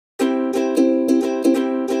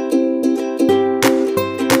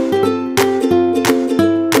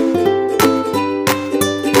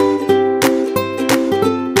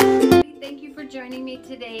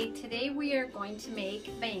going to make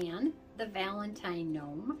Van, the Valentine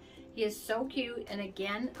gnome. He is so cute, and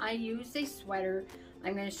again, I used a sweater.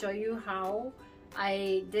 I'm going to show you how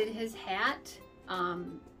I did his hat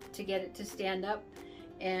to get it to stand up,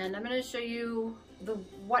 and I'm going to show you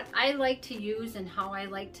what I like to use and how I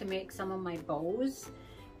like to make some of my bows.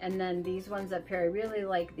 And then these ones up here, I really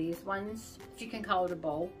like these ones, if you can call it a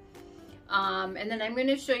bow. And then I'm going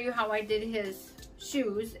to show you how I did his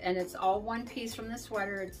shoes, and it's all one piece from the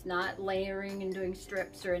sweater. It's not layering and doing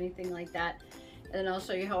strips or anything like that. And then I'll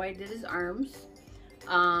show you how I did his arms.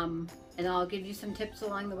 And I'll give you some tips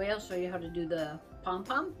along the way. I'll show you how to do the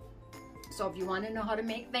pom-pom. So if you want to know how to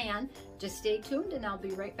make Van, just stay tuned and I'll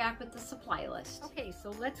be right back with the supply list. Okay,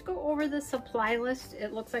 so let's go over the supply list.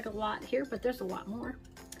 It looks like a lot here, but there's a lot more.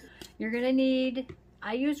 You're going to need,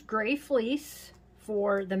 I use gray fleece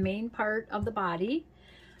for the main part of the body.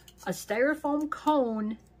 A styrofoam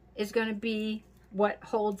cone is going to be what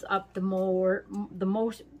holds up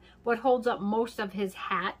what holds up most of his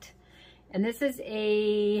hat. And this is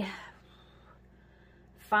a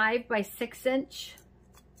 5 by 6 inch.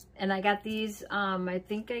 And I got these, I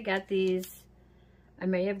think I got these, I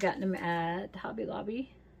may have gotten them at Hobby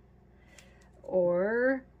Lobby.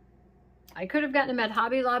 Or I could have gotten them at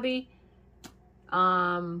Hobby Lobby.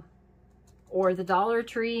 Or the Dollar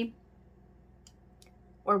Tree.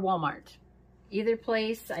 Or Walmart. Either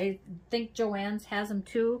place. I think Joann's has them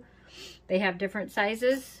too. They have different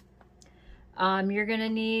sizes. You're going to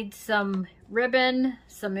need some ribbon,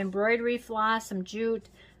 some embroidery floss, some jute,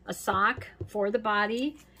 a sock for the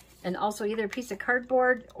body, and also either a piece of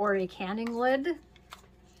cardboard or a canning lid.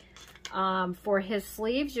 For his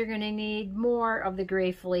sleeves, you're going to need more of the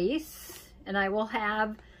gray fleece, and I will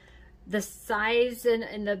have the size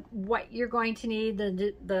and what you're going to need,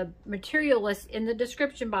 the material list in the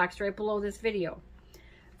description box right below this video.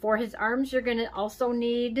 For his arms, you're going to also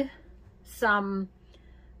need some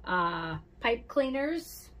pipe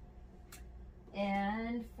cleaners.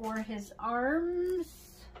 And for his arms,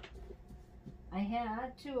 I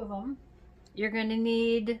had 2 of them. You're going to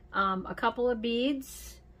need a couple of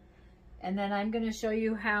beads. And then I'm going to show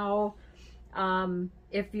you how,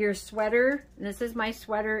 if your sweater, and this is my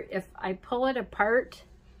sweater, if I pull it apart,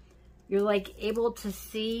 you're like able to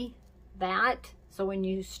see that. So when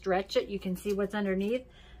you stretch it, you can see what's underneath.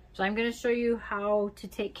 So I'm going to show you how to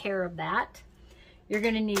take care of that. You're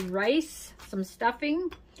going to need rice, some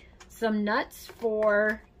stuffing, some nuts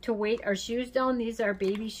to weight our shoes down. These are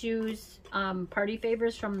baby shoes, party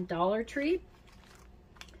favors from Dollar Tree.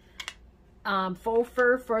 Faux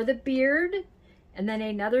fur for the beard, and then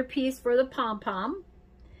another piece for the pom-pom.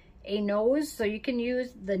 A nose, so you can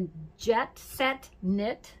use the Jet Set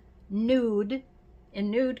Knit Nude in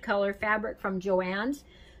nude color fabric from Joann's.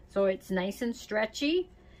 So it's nice and stretchy.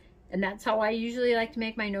 And that's how I usually like to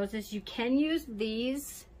make my noses. You can use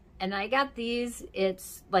these, and I got these,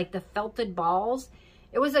 it's like the felted balls.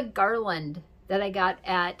 It was a garland that I got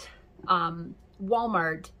at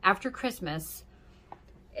Walmart after Christmas.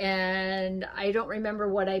 And I don't remember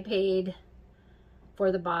what I paid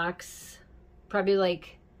for the box. Probably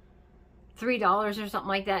like $3 or something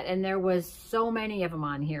like that. And there was so many of them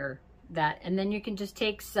on here and then you can just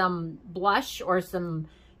take some blush or some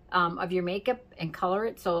of your makeup and color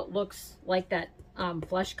it so it looks like that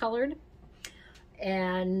flesh colored.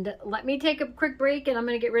 And let me take a quick break, and I'm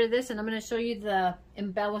going to get rid of this, and I'm going to show you the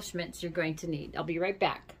embellishments you're going to need. I'll be right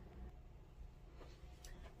back.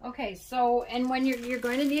 Okay, so, and when you're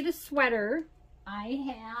going to need a sweater,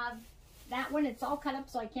 I have that one. It's all cut up,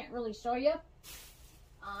 so I can't really show you.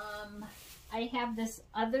 I have this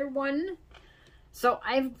other one. So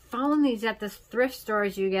I've found these at the thrift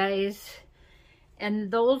stores, you guys.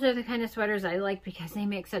 And those are the kind of sweaters I like because they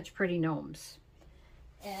make such pretty gnomes.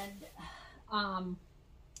 And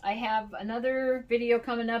I have another video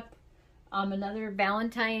coming up, another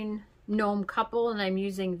Valentine gnome couple, and I'm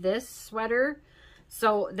using this sweater.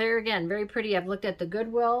 So they're, again, very pretty. I've looked at the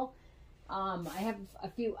Goodwill. I have a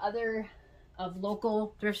few other of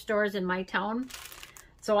local thrift stores in my town.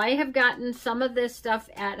 So I have gotten some of this stuff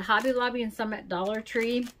at Hobby Lobby and some at Dollar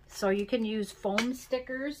Tree. So you can use foam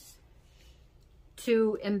stickers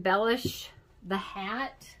to embellish the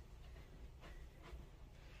hat.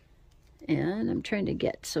 And I'm trying to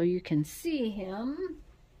get so you can see him.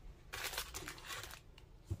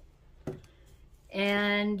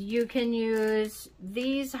 And you can use,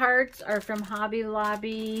 these hearts are from Hobby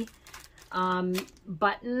Lobby.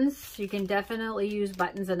 Buttons, you can definitely use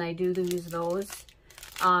buttons, and I do use those.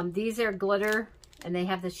 These are glitter, and they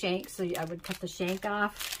have the shank, so I would cut the shank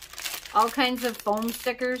off. All kinds of foam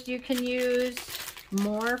stickers you can use.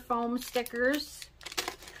 More foam stickers.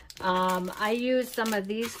 I use some of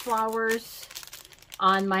these flowers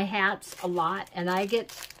on my hats a lot, and I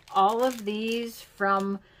get all of these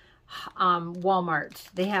from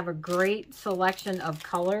Walmart. They have a great selection of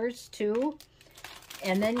colors too.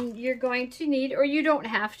 And then you're going to need, or you don't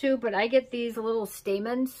have to, but I get these little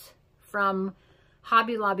stamens from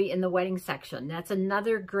Hobby Lobby in the wedding section. That's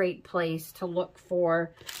another great place to look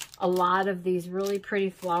for a lot of these really pretty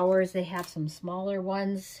flowers. They have some smaller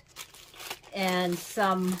ones and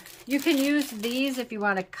some, you can use these if you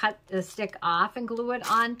want to cut the stick off and glue it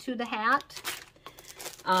onto the hat.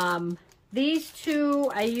 These two,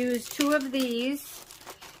 I used 2 of these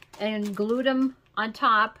and glued them on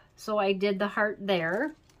top. So I did the heart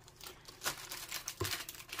there.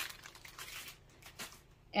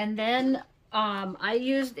 And then I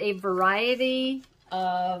used a variety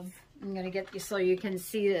of, I'm going to get you so you can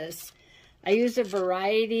see this. I used a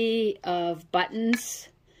variety of buttons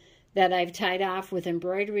that I've tied off with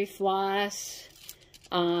embroidery floss.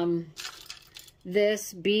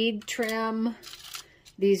 This bead trim,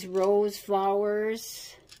 these rose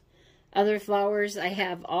flowers. Other flowers, I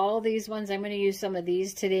have all these ones. I'm going to use some of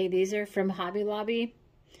these today. These are from Hobby Lobby.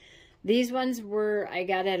 These ones I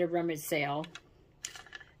got at a rummage sale.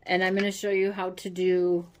 And I'm going to show you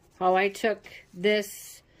how I took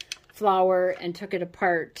this flower and took it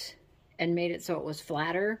apart and made it so it was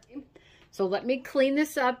flatter. So let me clean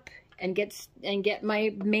this up and get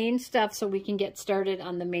my main stuff so we can get started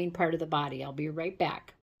on the main part of the body. I'll be right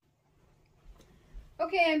back.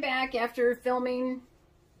 Okay, I'm back after filming,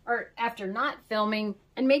 or after not filming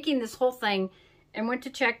and making this whole thing, and went to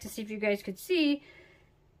check to see if you guys could see,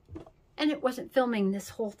 and it wasn't filming this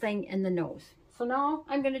whole thing in the nose. So now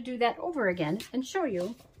I'm going to do that over again and show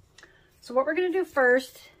you. So what we're going to do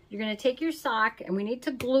first, you're going to take your sock, and we need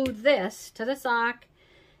to glue this to the sock,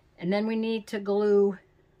 and then we need to glue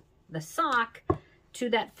the sock to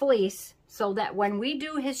that fleece so that when we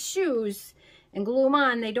do his shoes and glue them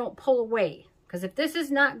on, they don't pull away. Because if this is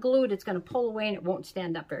not glued, it's going to pull away and it won't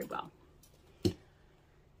stand up very well.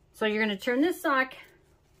 So you're going to turn this sock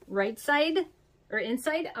right side or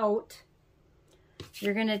inside out.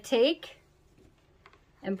 You're going to take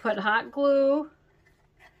and put hot glue.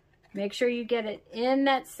 Make sure you get it in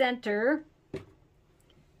that center.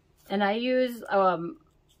 And I use,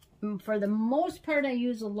 for the most part, I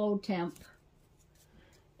use a low temp.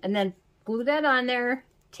 And then glue that on there.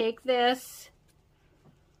 Take this.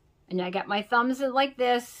 And I got my thumbs in like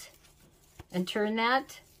this, and turn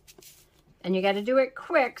that, and you got to do it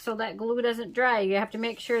quick so that glue doesn't dry. You have to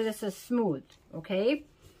make sure this is smooth, okay?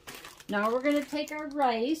 Now we're going to take our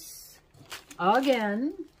rice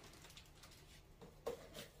again.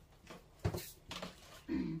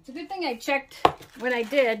 It's a good thing I checked when I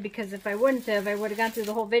did, because if I wouldn't have, I would have gone through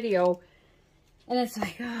the whole video. And it's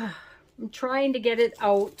like, oh, I'm trying to get it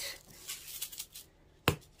out.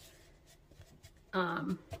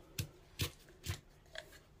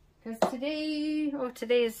 Because today,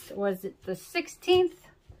 was it the 16th?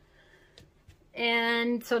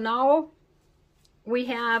 And so now we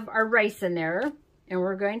have our rice in there, and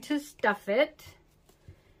we're going to stuff it.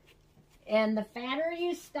 And the fatter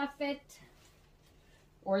you stuff it,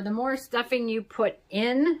 or the more stuffing you put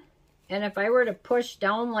in, and if I were to push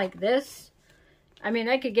down like this, I mean,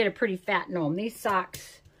 I could get a pretty fat gnome. These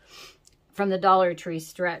socks from the Dollar Tree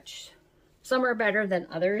stretch. Some are better than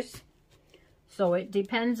others. So it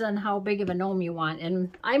depends on how big of a gnome you want.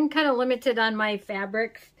 And I'm kind of limited on my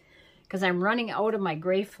fabric because I'm running out of my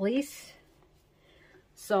gray fleece.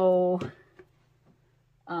 So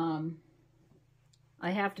I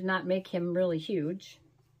have to not make him really huge.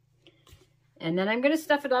 And then I'm going to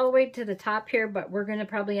stuff it all the way to the top here, but we're going to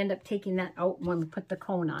probably end up taking that out when we put the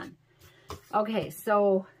cone on. Okay,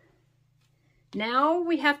 so now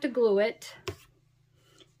we have to glue it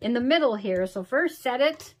in the middle here. So first set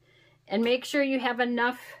it. And make sure you have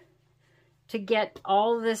enough to get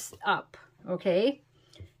all this up, okay?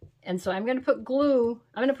 And so I'm going to put glue.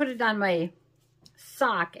 I'm going to put it on my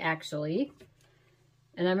sock, actually.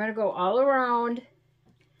 And I'm going to go all around.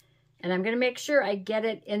 And I'm going to make sure I get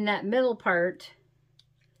it in that middle part.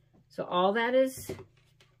 So all that is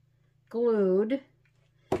glued.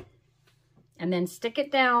 And then stick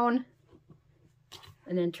it down.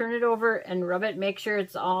 And then turn it over and rub it. Make sure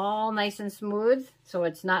it's all nice and smooth so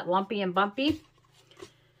it's not lumpy and bumpy.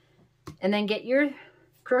 And then get your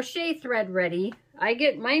crochet thread ready.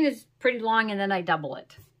 Mine is pretty long, and then I double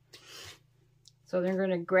it. So then you're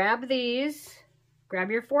going to grab these,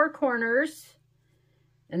 grab your 4 corners,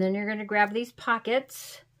 and then you're going to grab these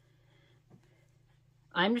pockets.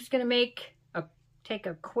 I'm just going to take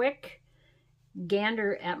a quick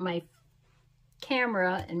gander at my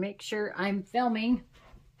camera and make sure I'm filming.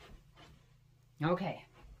 Okay,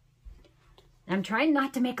 I'm trying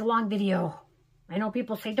not to make a long video. I know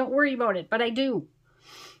people say don't worry about it, but I do.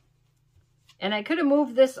 And I could have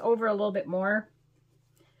moved this over a little bit more.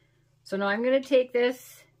 So now I'm going to take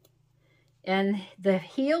this, and the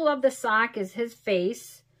heel of the sock is his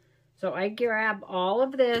face. So I grab all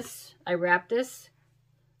of this, I wrap this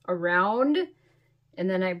around, and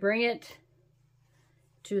then I bring it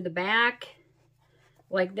to the back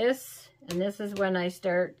like this. And this is when I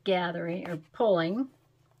start gathering or pulling.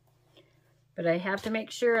 But I have to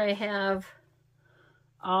make sure I have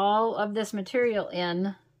all of this material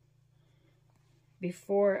in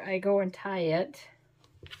before I go and tie it.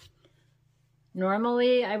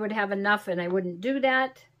 Normally I would have enough and I wouldn't do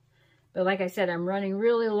that. But like I said, I'm running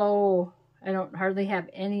really low. I don't hardly have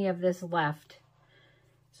any of this left.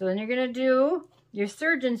 So then you're going to do your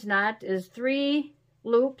surgeon's knot is 3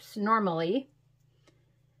 loops normally.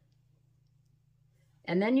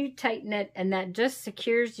 And then you tighten it, and that just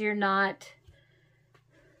secures your knot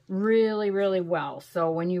really, really well.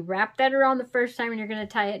 So when you wrap that around the first time and you're going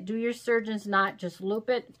to tie it, do your surgeon's knot. Just loop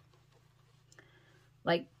it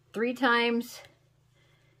like 3 times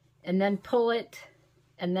and then pull it,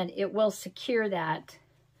 and then it will secure that.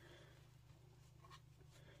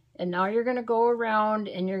 And now you're going to go around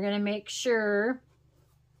and you're going to make sure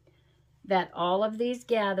that all of these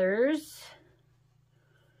gathers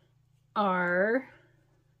are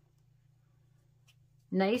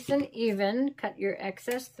nice and even. Cut your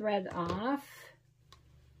excess thread off.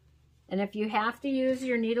 And if you have to use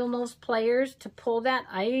your needle nose pliers to pull that,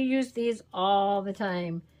 I use these all the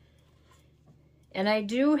time. And I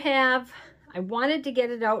do have, I wanted to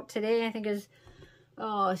get it out today, I think is,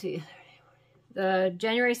 oh, let's see, the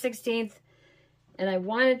January 16th. And I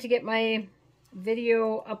wanted to get my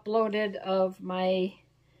video uploaded of my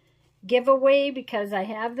giveaway because I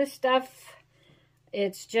have this stuff.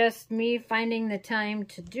 It's just me finding the time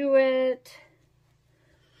to do it.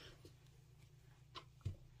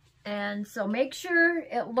 And so make sure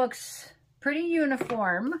it looks pretty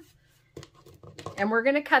uniform. And we're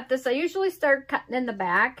going to cut this. I usually start cutting in the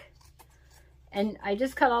back. And I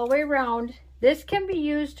just cut all the way around. This can be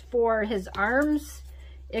used for his arms.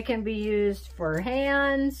 It can be used for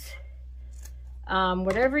hands.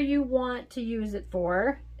 Whatever you want to use it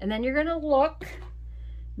for. And then you're going to look.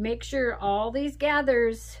 Make sure all these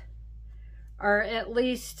gathers are at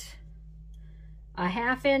least a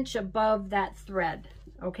 1/2 inch above that thread,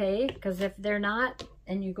 okay? Because if they're not,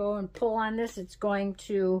 and you go and pull on this, it's going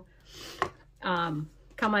to come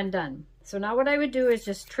undone. So now what I would do is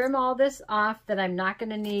just trim all this off that I'm not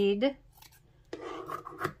going to need.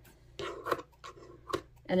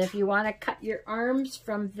 And if you want to cut your arms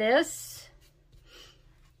from this,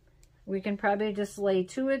 we can probably just lay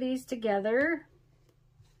 2 of these together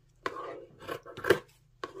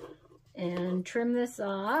and trim this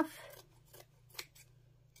off.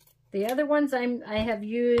 The other ones I have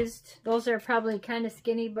used, those are probably kind of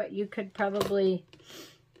skinny, but you could probably,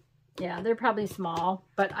 yeah, they're probably small,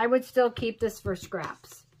 but I would still keep this for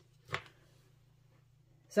scraps.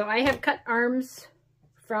 So I have cut arms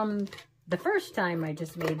from the first time I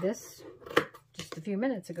just made this, just a few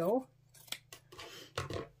minutes ago.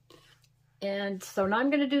 And so now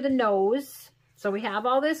I'm going to do the nose. So we have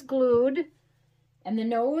all this glued. And the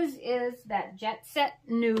nose is that Jet Set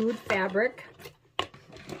Nude fabric.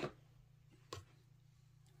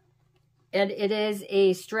 And it is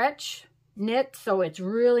a stretch knit, so it's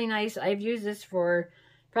really nice. I've used this for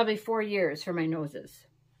probably 4 years for my noses.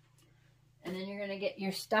 And then you're going to get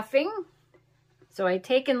your stuffing. So I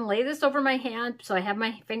take and lay this over my hand, so I have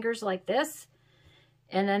my fingers like this.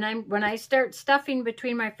 And then when I start stuffing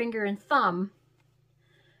between my finger and thumb,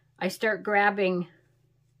 I start grabbing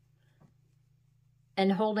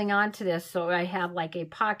and holding on to this so I have like a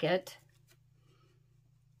pocket.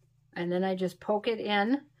 And then I just poke it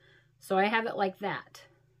in. So I have it like that.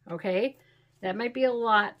 Okay? That might be a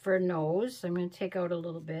lot for a nose. I'm going to take out a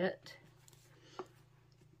little bit.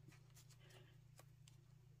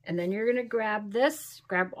 And then you're going to grab this,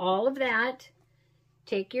 grab all of that,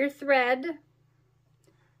 take your thread,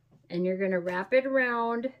 and you're going to wrap it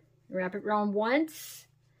around once,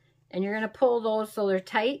 and you're going to pull those so they're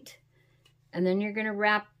tight. And then you're going to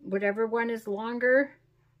wrap whatever one is longer,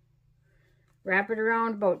 wrap it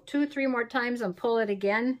around about 2-3 more times and pull it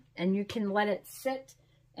again, and you can let it sit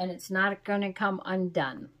and it's not going to come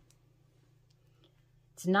undone.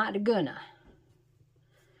 It's not gonna.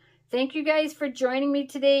 Thank you guys for joining me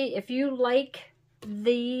today. If you like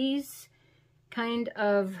these kind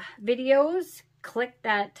of videos, click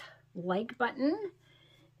that like button.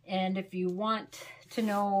 And if you want to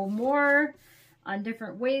know more on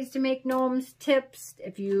different ways to make gnomes, tips,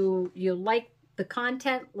 if you like the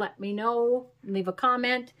content, let me know. Leave a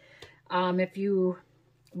comment. If you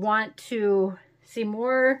want to see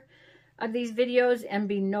more of these videos and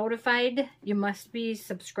be notified, you must be a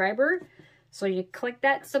subscriber. So you click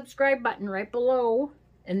that subscribe button right below,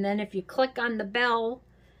 and then if you click on the bell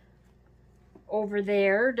over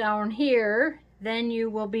there down here, then you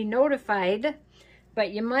will be notified.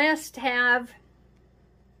 But you must have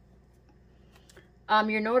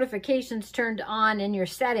your notifications turned on in your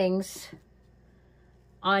settings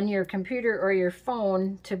on your computer or your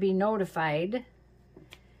phone to be notified.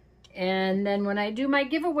 And then when I do my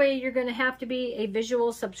giveaway, you're going to have to be a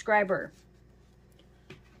visual subscriber.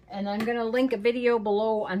 And I'm going to link a video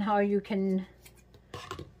below on how you can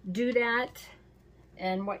do that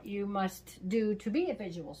and what you must do to be a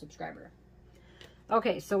visual subscriber.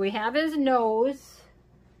 Okay, so we have his nose.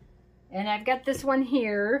 And I've got this one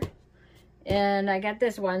here. And I got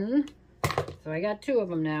this one. So I got two of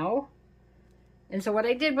them now. And so what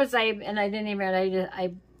I did was I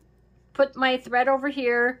put my thread over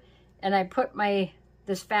here. And I put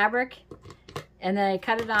this fabric. And then I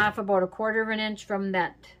cut it off about 1/4 of an inch from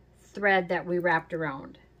that thread that we wrapped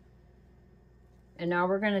around. And now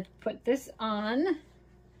we're going to put this on,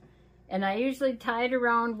 and I usually tie it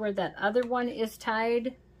around where that other one is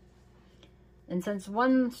tied. And since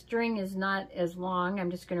one string is not as long,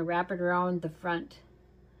 I'm just going to wrap it around the front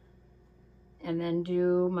and then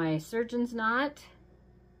do my surgeon's knot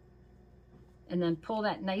and then pull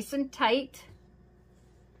that nice and tight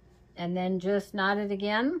and then just knot it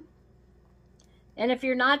again. And if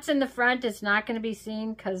your knot's in the front, it's not going to be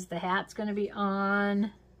seen because the hat's going to be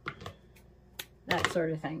on, that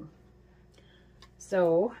sort of thing.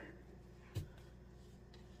 So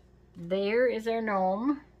there is our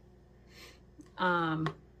gnome. I'm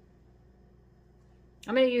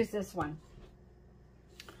going to use this one.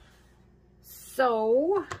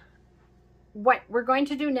 So what we're going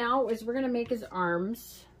to do now is we're going to make his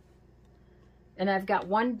arms. And I've got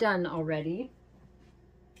one done already.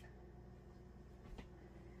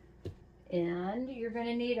 And you're going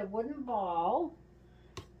to need a wooden ball.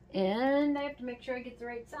 And I have to make sure I get the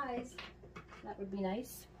right size. That would be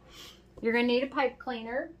nice. You're going to need a pipe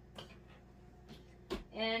cleaner.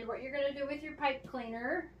 And what you're going to do with your pipe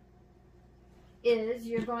cleaner is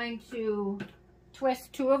you're going to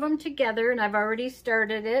twist two of them together. And I've already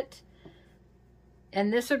started it.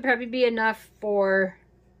 And this would probably be enough for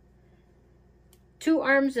 2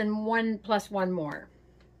 arms and 1 plus 1 more.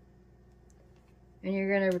 And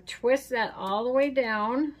you're going to twist that all the way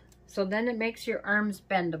down, so then it makes your arms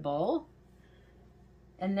bendable.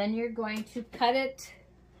 And then you're going to cut it,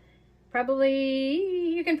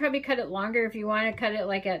 you can probably cut it longer if you want to cut it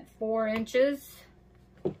like at 4 inches.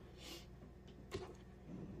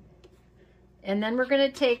 And then we're going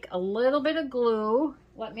to take a little bit of glue.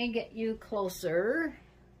 Let me get you closer.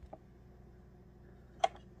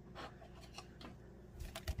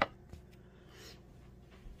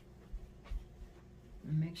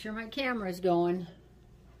 Make sure my camera's going.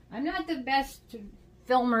 I'm not the best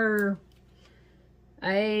filmer.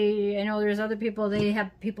 I know there's other people, they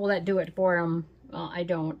have people that do it for them. Well, I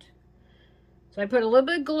don't. So I put a little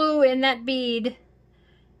bit of glue in that bead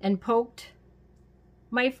and poked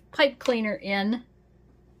my pipe cleaner in.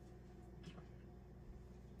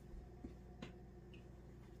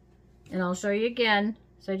 And I'll show you again.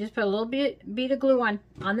 So I just put a little bead of glue on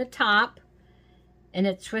the top. And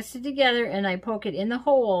it's twisted together, and I poke it in the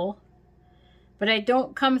hole, but I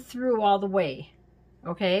don't come through all the way,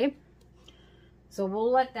 okay? So we'll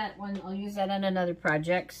let that one, I'll use that on another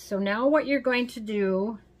project. So now what you're going to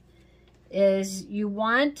do is you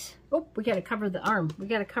want, oh, we got to cover the arm. We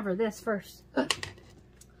got to cover this first.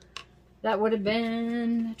 That would have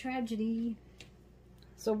been a tragedy.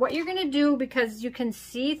 So what you're going to do, because you can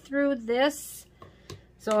see through this,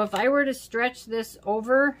 so if I were to stretch this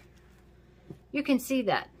over, you can see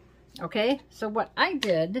that, okay? So what I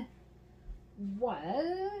did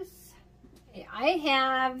was, I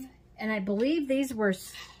have, and I believe this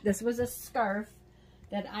was a scarf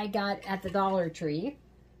that I got at the Dollar Tree.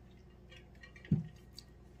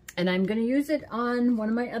 And I'm going to use it on one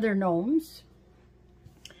of my other gnomes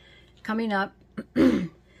coming up.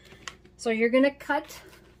 So you're going to cut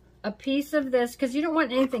a piece of this, because you don't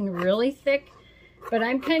want anything really thick, but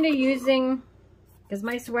I'm kind of using, because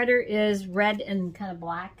my sweater is red and kind of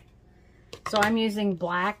black. So I'm using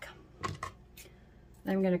black.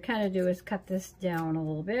 What I'm going to kind of do is cut this down a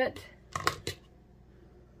little bit.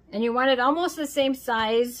 And you want it almost the same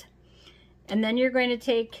size. And then you're going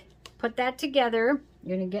to put that together.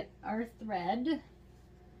 You're going to get our thread.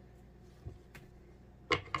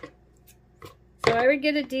 So I would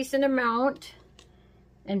get a decent amount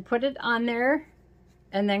and put it on there.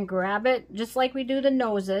 and then grab it just like we do the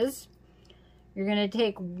noses. You're going to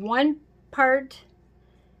take one part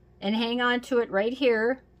and hang on to it right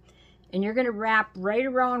here, and you're going to wrap right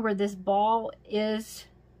around where this ball is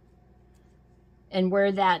and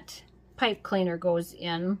where that pipe cleaner goes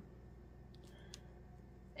in.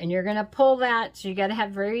 And you're going to pull that, so you got to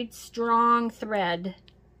have very strong thread.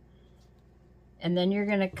 And then you're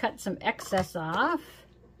going to cut some excess off.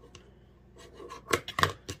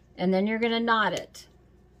 And then you're going to knot it.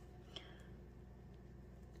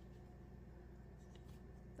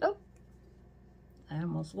 Oh, I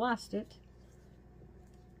almost lost it.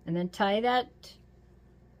 And then tie that.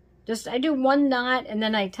 I do one knot and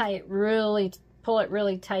then I tie it really, pull it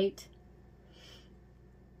really tight.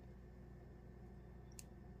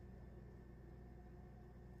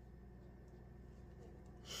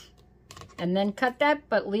 And then cut that,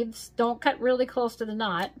 but don't cut really close to the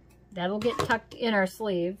knot. That'll get tucked in our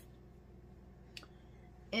sleeve.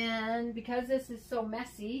 And because this is so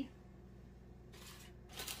messy,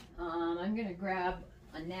 I'm going to grab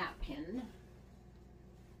a napkin.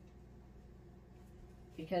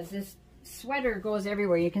 Because this sweater goes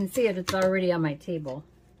everywhere. You can see it, it's already on my table.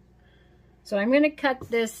 So I'm going to cut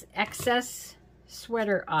this excess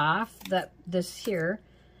sweater off, this here,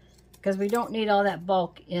 because we don't need all that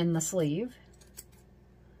bulk in the sleeve.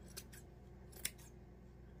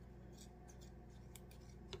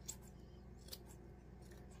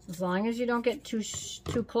 As long as you don't get too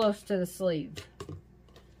close to the sleeve.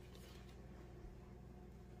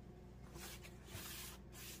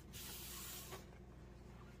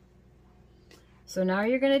 So now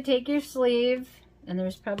you're going to take your sleeve, and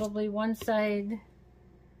there's probably one side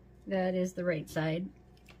that is the right side.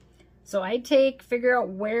 So I figure out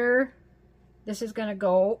where this is going to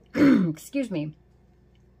go, excuse me.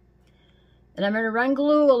 And I'm going to run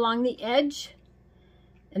glue along the edge,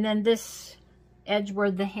 and then this edge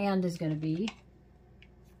where the hand is going to be.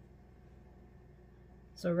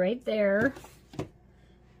 So right there.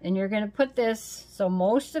 And you're going to put this, so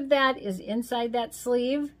most of that is inside that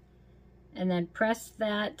sleeve, and then press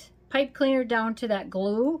that pipe cleaner down to that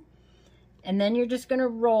glue, and then you're just going to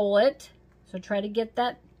roll it. So try to get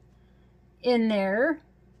that in there,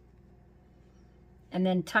 and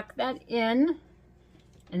then tuck that in,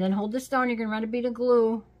 and then hold this down. You're going to run a bead of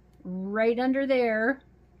glue right under there,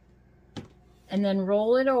 and then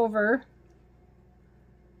roll it over.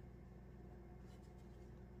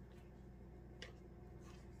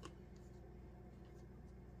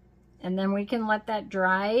 And then we can let that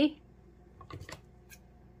dry.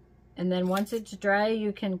 And then once it's dry,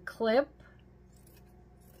 you can clip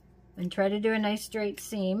and try to do a nice straight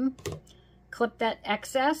seam. Clip that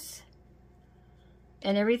excess,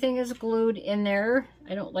 and everything is glued in there.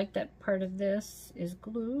 I don't like that part of this is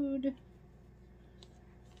glued,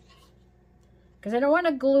 because I don't want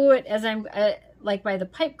to glue it as I'm like by the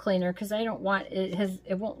pipe cleaner, because I don't want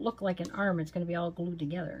it won't look like an arm. It's going to be all glued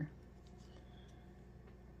together.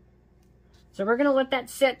 So we're going to let that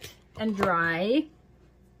sit and dry.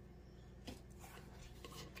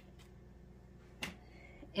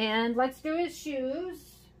 And let's do his shoes.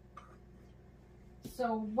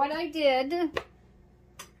 So what I did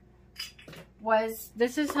was,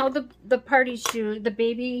 this is how the party shoe, the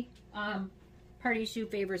baby party shoe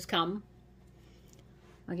favors come.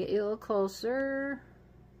 I'll get you a little closer.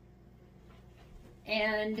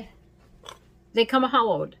 And they come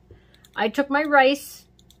hollowed. I took my rice,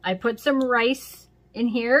 I put some rice in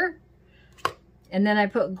here, and then I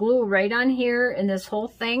put glue right on here in this whole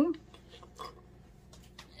thing.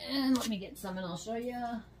 And let me get some and I'll show you.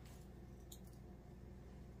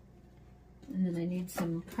 And then I need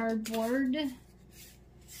some cardboard.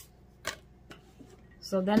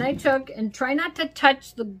 So then I took, and try not to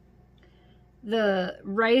touch the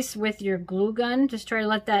rice with your glue gun. Just try to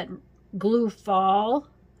let that glue fall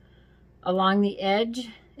along the edge.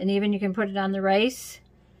 And even you can put it on the rice.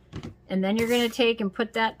 And then you're going to take and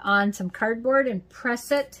put that on some cardboard and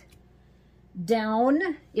press it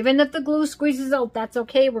down. Even if the glue squeezes out, that's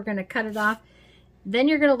okay. We're going to cut it off. Then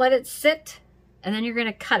you're going to let it sit, and then you're going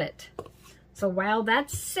to cut it. So while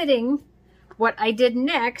that's sitting, what I did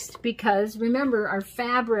next, because remember our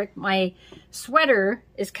fabric, my sweater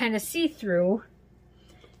is kind of see-through,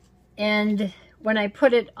 and when I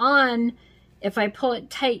put it on, if I pull it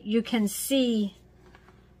tight, you can see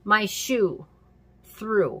my shoe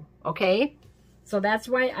through, okay? So that's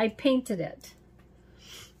why I painted it.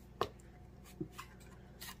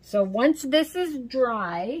 So once this is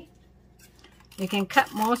dry, you can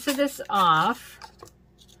cut most of this off.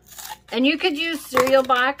 And you could use cereal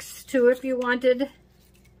box too if you wanted.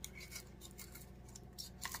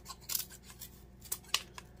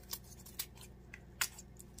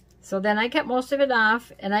 So then I cut most of it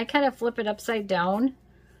off, and I kind of flip it upside down,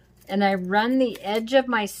 and I run the edge of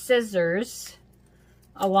my scissors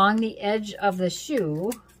along the edge of the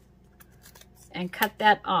shoe and cut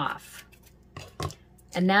that off.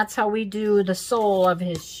 And that's how we do the sole of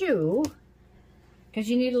his shoe, because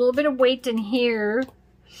you need a little bit of weight in here,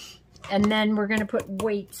 and then we're going to put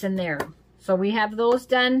weights in there. So we have those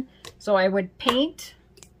done. So I would paint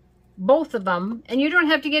both of them, and you don't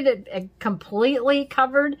have to get it completely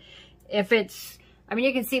covered. If it's, I mean,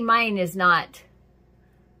 you can see mine is not,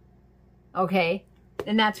 okay,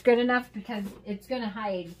 and that's good enough because it's going to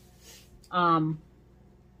hide. And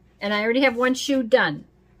I already have one shoe done.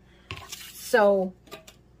 So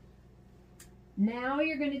now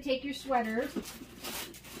you're going to take your sweater,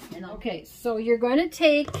 and okay, so you're going to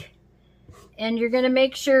take, and you're going to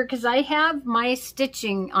make sure, because I have my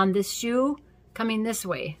stitching on this shoe coming this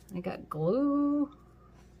way. I got glue.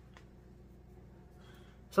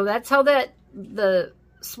 So that's how the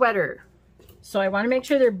sweater. So I want to make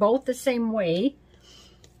sure they're both the same way.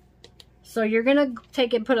 So you're going to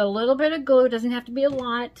take and put a little bit of glue, doesn't have to be a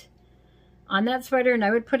lot, on that sweater, and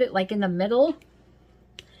I would put it like in the middle.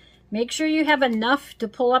 Make sure you have enough to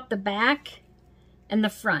pull up the back and the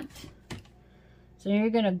front. So you're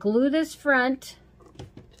going to glue this front,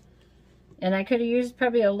 and I could have used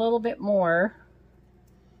probably a little bit more.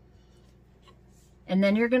 And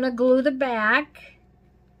then you're going to glue the back.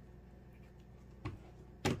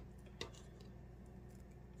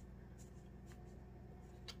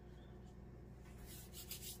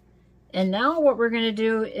 And now what we're going to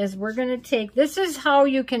do is we're going to take, this is how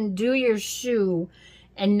you can do your shoe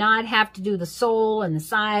and not have to do the sole and the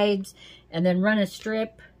sides and then run a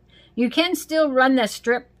strip. You can still run the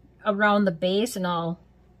strip around the base, and I'll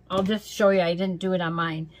just show you. I didn't do it on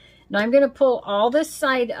mine. Now I'm going to pull all this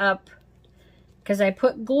side up because I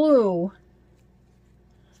put glue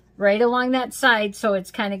right along that side so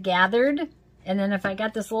it's kind of gathered. And then if I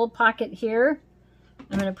got this little pocket here,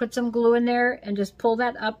 I'm going to put some glue in there and just pull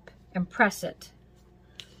that up and press it.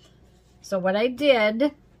 So what I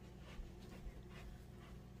did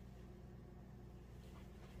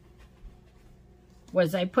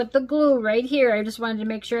was I put the glue right here. I just wanted to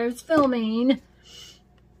make sure I was filming.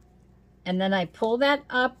 And then I pull that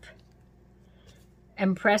up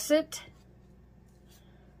and press it.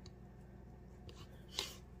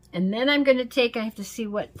 And then I'm going to take, I have to see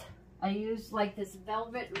what, I use like this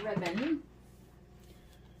velvet ribbon.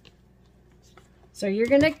 So you're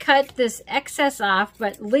going to cut this excess off,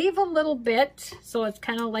 but leave a little bit so it's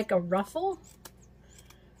kind of like a ruffle.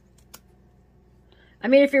 I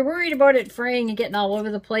mean, if you're worried about it fraying and getting all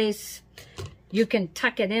over the place, you can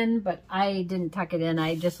tuck it in, but I didn't tuck it in.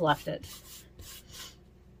 I just left it.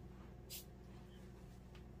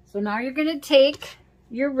 So now you're going to take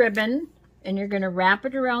your ribbon and you're going to wrap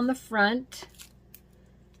it around the front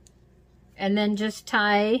and then just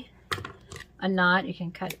tie a knot. You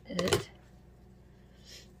can cut it.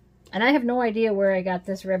 And I have no idea where I got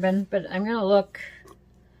this ribbon, but I'm going to look.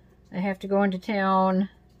 I have to go into town.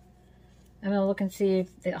 I'm going to look and see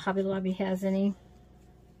if the Hobby Lobby has any.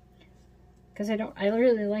 Because I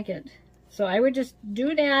really like it. So I would just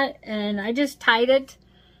do that, and I just tied it.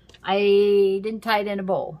 I didn't tie it in a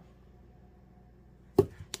bow.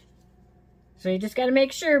 So you just got to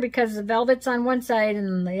make sure, because the velvet's on one side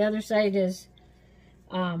and the other side is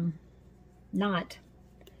not.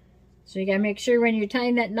 So you got to make sure when you're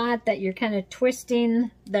tying that knot that you're kind of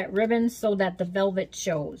twisting that ribbon so that the velvet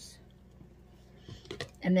shows.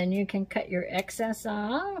 And then you can cut your excess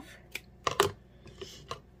off.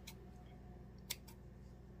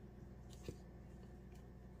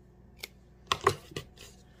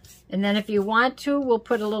 And then if you want to, we'll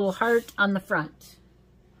put a little heart on the front.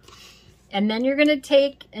 And then you're going to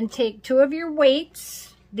take two of your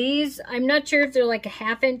weights. These, I'm not sure if they're like a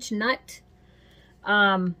 1/2 inch nut.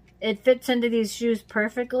 It fits into these shoes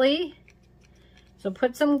perfectly. So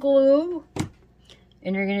put some glue,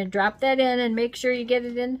 and you're going to drop that in and make sure you get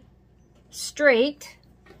it in straight.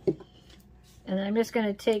 And I'm just going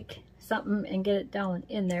to take something and get it down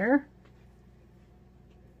in there.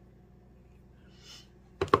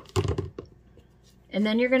 And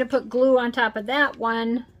then you're going to put glue on top of that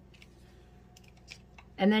one.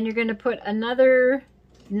 And then you're going to put another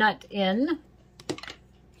nut in.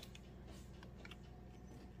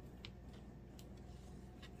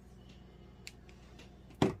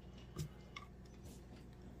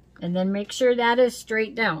 And then make sure that is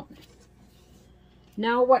straight down.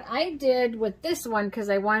 Now what I did with this one, because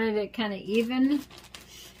I wanted it kind of even,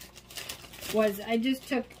 was I just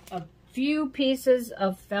took a few pieces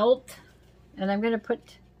of felt, and I'm going to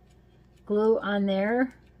put glue on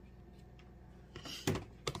there.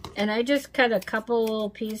 And I just cut a couple little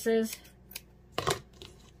pieces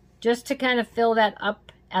just to kind of fill that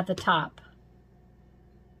up at the top.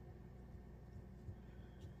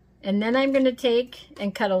 And then I'm going to take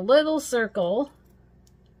and cut a little circle.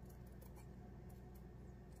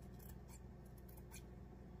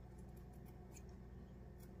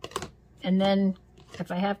 And then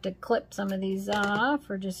if I have to clip some of these off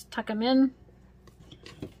or just tuck them in,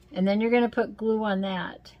 and then you're going to put glue on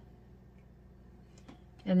that.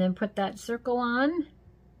 And then put that circle on.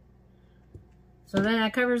 So then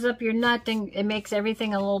that covers up your nut and it makes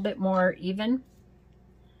everything a little bit more even.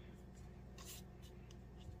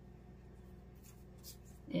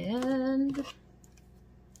 And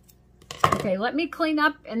okay, let me clean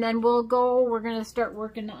up and then we're going to start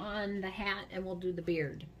working on the hat and we'll do the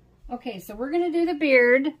beard. Okay, so we're going to do the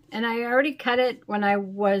beard, and I already cut it when I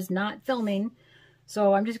was not filming.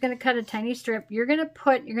 So I'm just going to cut a tiny strip. You're going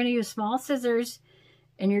to use small scissors,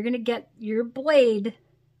 and you're going to get your blade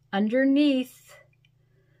underneath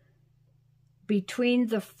between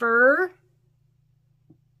the fur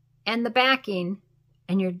and the backing,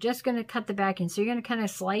 and you're just going to cut the backing. So you're going to kind of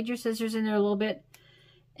slide your scissors in there a little bit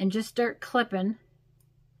and just start clipping.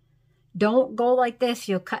 Don't go like this.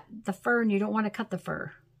 You'll cut the fur, and you don't want to cut the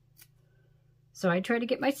fur. So I try to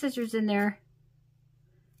get my scissors in there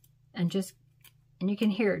and you can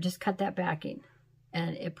hear it, just cut that backing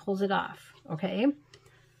and it pulls it off, okay?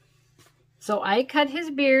 So I cut his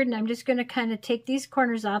beard, and I'm just going to kind of take these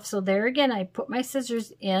corners off. So there again, I put my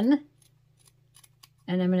scissors in,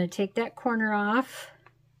 and I'm going to take that corner off.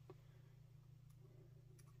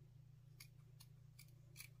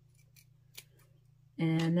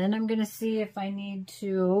 And then I'm going to see if I need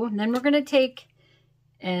to, and then we're going to take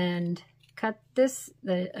and cut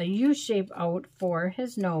a U shape out for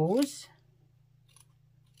his nose.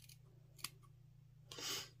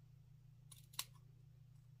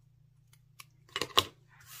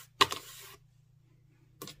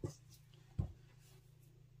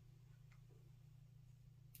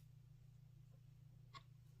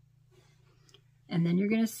 And then you're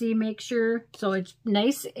going to see, make sure, so it's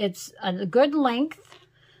nice, it's a good length.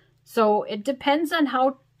 So it depends on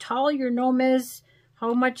how tall your gnome is,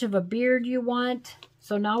 how much of a beard you want.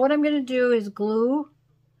 So now what I'm going to do is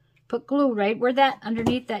put glue right where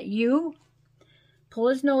underneath that U. Pull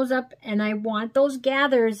his nose up, and I want those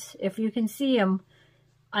gathers, if you can see them,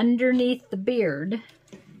 underneath the beard.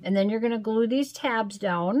 And then you're going to glue these tabs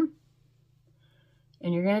down.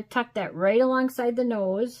 And you're going to tuck that right alongside the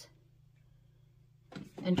nose.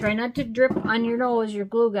 And try not to drip on your nose, your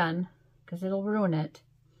glue gun, because it'll ruin it.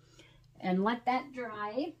 And let that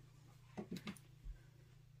dry.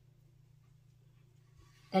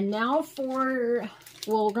 And now we're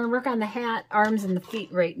going to work on the hat, arms, and the feet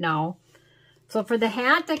right now. So for the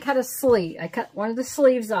hat, I cut a sleeve. I cut one of the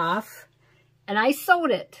sleeves off, and I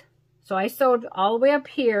sewed it. So I sewed all the way up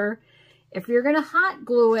here. If you're going to hot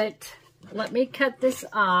glue it, let me cut this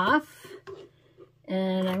off,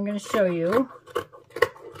 and I'm going to show you.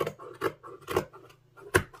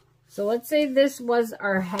 So let's say this was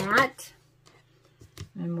our hat.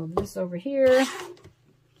 And move this over here.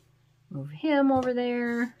 Move him over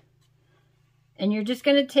there. And you're just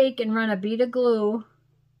going to take and run a bead of glue.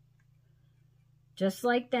 Just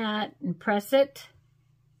like that. And press it.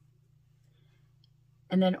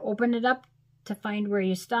 And then open it up to find where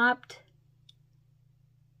you stopped.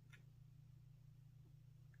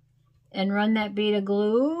 And run that bead of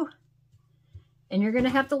glue. And you're going to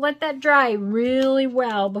have to let that dry really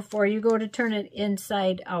well before you go to turn it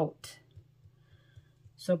inside out.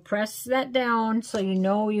 So press that down so you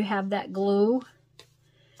know you have that glue.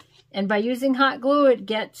 And by using hot glue, it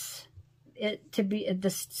gets it to be, the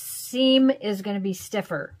seam is going to be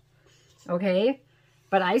stiffer. Okay?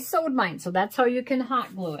 But I sewed mine, so that's how you can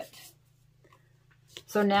hot glue it.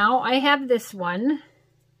 So now I have this one.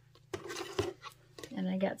 And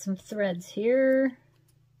I got some threads here.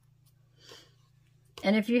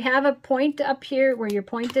 And if you have a point up here where your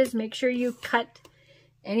point is, make sure you cut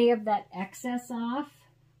any of that excess off.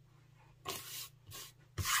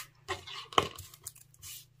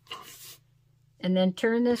 And then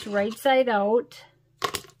turn this right side out.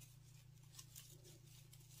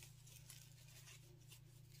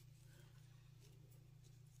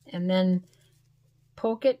 And then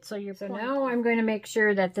poke it so you're. So now I'm going to make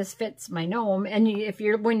sure that this fits my gnome. And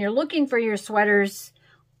when you're looking for your sweaters,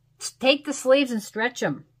 take the sleeves and stretch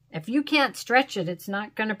them. If you can't stretch it, it's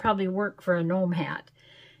not going to probably work for a gnome hat.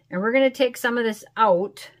 And we're going to take some of this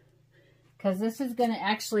out because this is going to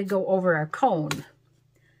actually go over our cone.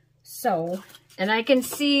 So, and I can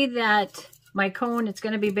see that my cone, it's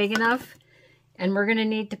going to be big enough. And we're going to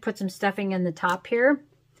need to put some stuffing in the top here.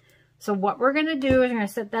 So what we're going to do is we're going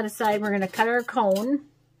to set that aside. We're going to cut our cone.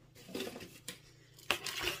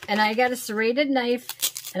 And I got a serrated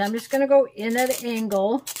knife, and I'm just going to go in at an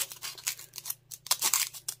angle.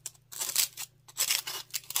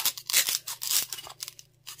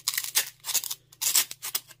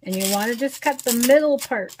 And you want to just cut the middle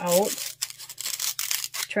part out.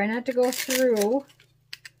 Try not to go through.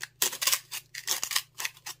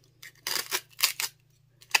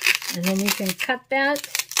 And then you can cut that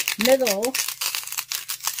middle.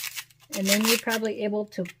 And then you're probably able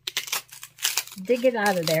to dig it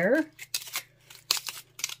out of there.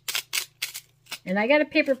 And I got a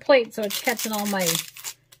paper plate, so it's catching all my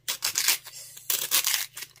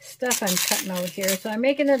stuff I'm cutting out here. So I'm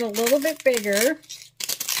making it a little bit bigger,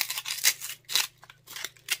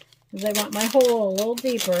 because I want my hole a little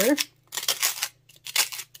deeper.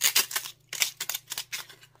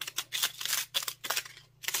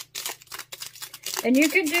 And you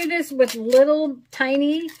could do this with little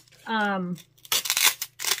tiny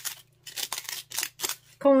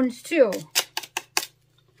cones too.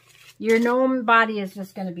 Your gnome body is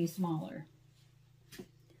just going to be smaller.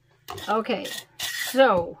 Okay,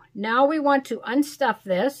 so now we want to unstuff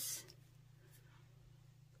this.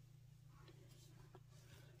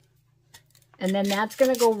 And then that's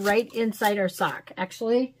going to go right inside our sock.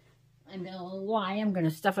 Actually, I'm going to lie. I'm going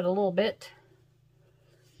to stuff it a little bit.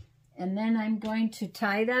 And then I'm going to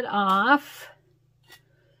tie that off.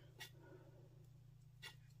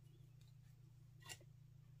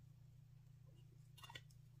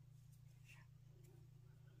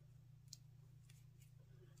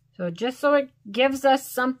 So just so it gives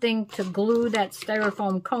us something to glue that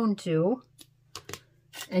styrofoam cone to.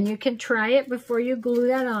 And you can try it before you glue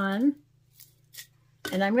that on.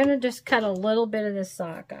 And I'm going to just cut a little bit of this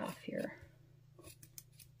sock off here.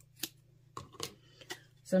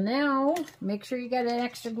 So now, make sure you got an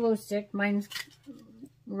extra glue stick. Mine's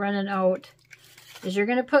running out. Is you're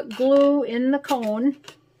going to put glue in the cone.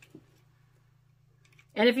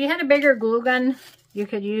 And if you had a bigger glue gun, you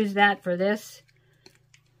could use that for this.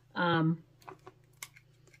 So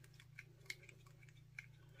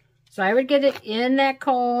I would get it in that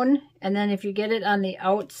cone. And then if you get it on the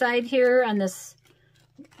outside here, on this,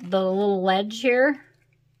 the little ledge here.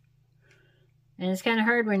 And it's kind of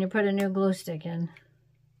hard when you put a new glue stick in.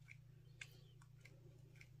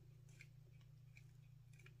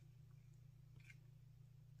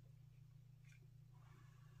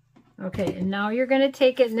 Okay, and now you're going to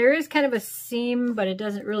take it, and there is kind of a seam, but it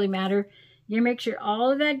doesn't really matter. You make sure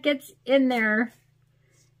all of that gets in there,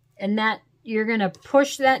 and that you're going to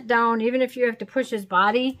push that down, even if you have to push his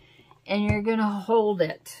body, and you're going to hold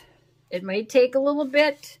it. It might take a little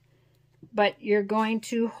bit, but you're going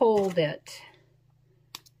to hold it.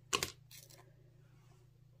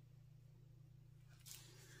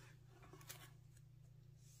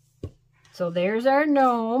 So there's our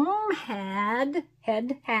gnome head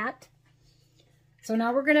hat. So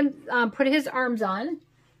now we're going to put his arms on.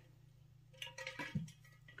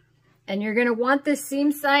 And you're going to want this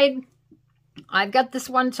seam side. I've got this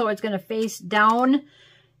one so it's going to face down.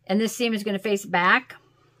 And this seam is going to face back.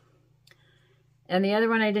 And the other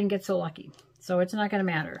one I didn't get so lucky. So it's not going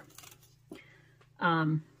to matter.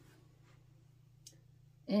 And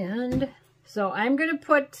so I'm going to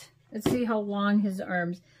put, let's see how long his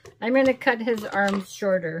arms. I'm going to cut his arms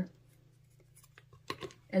shorter.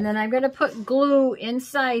 And then I'm going to put glue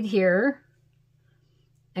inside here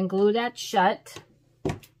and glue that shut.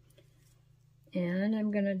 And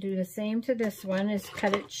I'm going to do the same to this one, is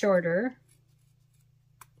cut it shorter.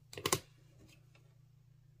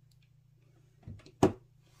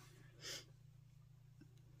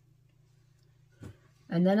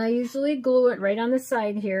 And then I usually glue it right on the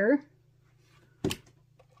side here.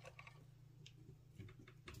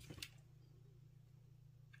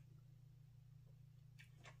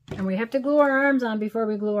 And we have to glue our arms on before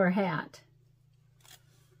we glue our hat.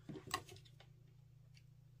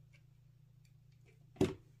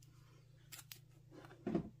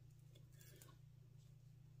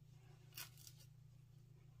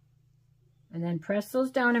 And then press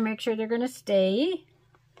those down and make sure they're going to stay.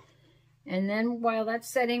 And then while that's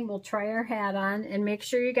setting, we'll try our hat on and make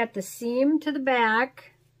sure you got the seam to the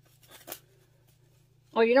back.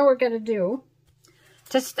 Oh, you know what we're going to do?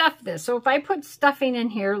 To stuff this. So if I put stuffing in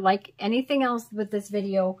here, like anything else with this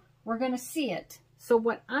video, we're going to see it. So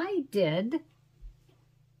what I did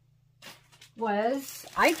was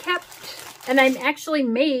I kept, and I actually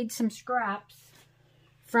made some scraps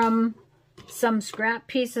from some scrap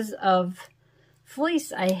pieces of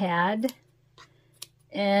fleece I had.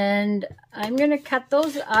 And I'm going to cut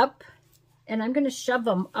those up and I'm going to shove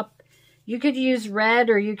them up. You could use red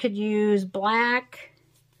or you could use black.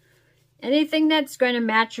 Anything that's going to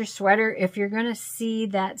match your sweater if you're going to see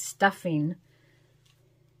that stuffing.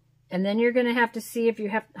 And then you're going to have to see if you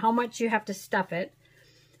have how much you have to stuff it.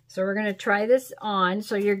 So we're going to try this on.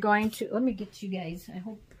 So you're going to, let me get you guys. I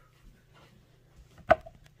hope.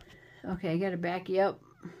 Okay, I got to back you up.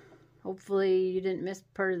 Hopefully you didn't miss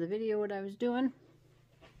part of the video what I was doing.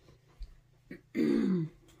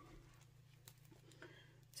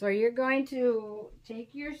 So you're going to take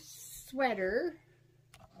your sweater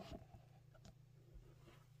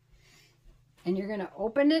and you're going to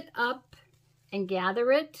open it up and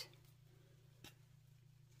gather it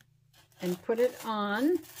and put it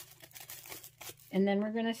on, and then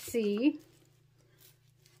we're going to see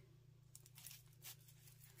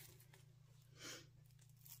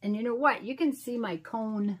and you know what, you can see my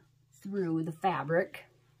cone through the fabric.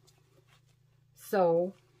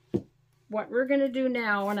 So what we're going to do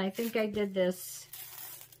now, and I think I did this,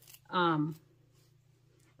 I'm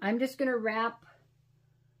just going to wrap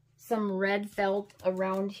some red felt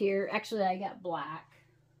around here. Actually, I got black.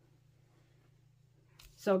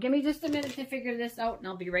 So give me just a minute to figure this out and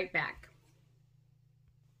I'll be right back.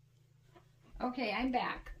 Okay, I'm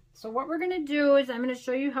back. So what we're going to do is I'm going to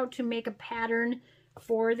show you how to make a pattern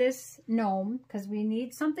for this gnome, because we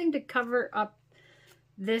need something to cover up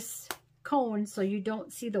this cone so you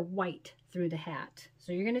don't see the white through the hat.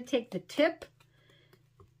 So you're going to take the tip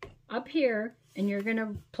up here and you're going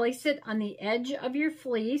to place it on the edge of your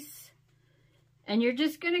fleece, and you're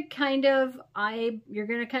just going to kind of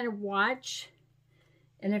watch,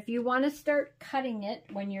 and if you want to start cutting it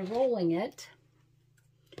when you're rolling it,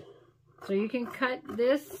 so you can cut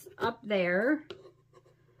this up there,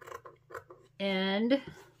 and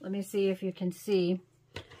let me see if you can see.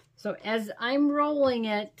 So as I'm rolling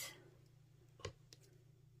it,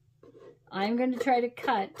 I'm going to try to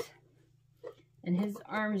cut, and his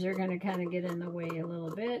arms are going to kind of get in the way a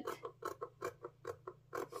little bit.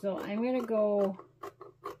 So I'm going to go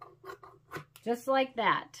just like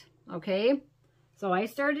that, okay? So I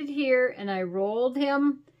started here and I rolled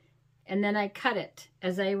him and then I cut it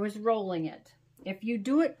as I was rolling it. If you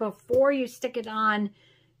do it before you stick it on,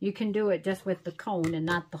 you can do it just with the cone and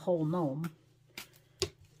not the whole gnome.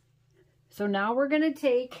 So now we're going to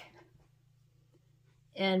take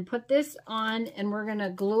and put this on, and we're going to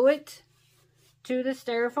glue it to the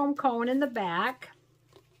styrofoam cone in the back.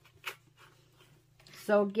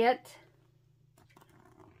 So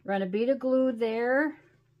run a bead of glue there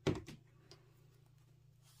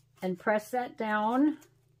and press that down.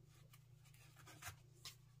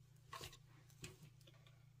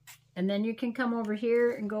 And then you can come over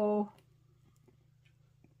here and go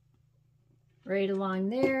right along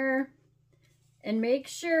there. And make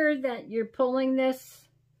sure that you're pulling this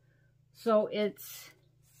so it's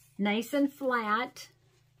nice and flat.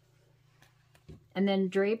 And then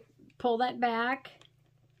pull that back.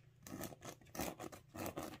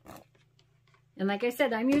 And like I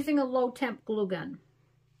said, I'm using a low temp glue gun.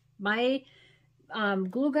 My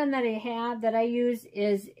glue gun that I use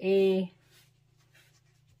is a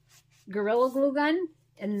Gorilla Glue gun,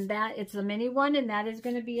 and that it's a mini one, and that is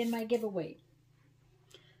going to be in my giveaway.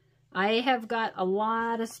 I have got a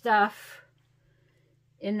lot of stuff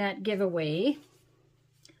in that giveaway,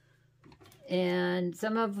 and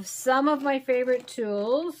some of my favorite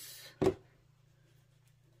tools.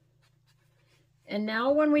 And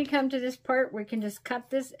now when we come to this part, we can just cut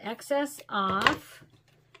this excess off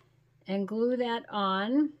and glue that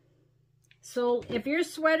on. So if your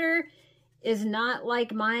sweater is not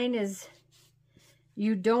like mine, is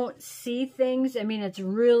you don't see things, I mean, it's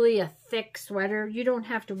really a thick sweater, you don't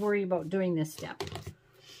have to worry about doing this step.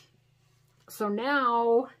 So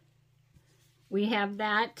now we have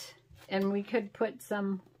that, and we could put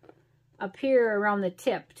some up here around the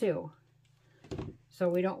tip too. So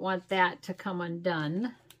we don't want that to come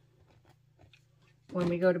undone when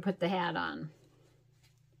we go to put the hat on.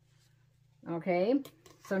 Okay,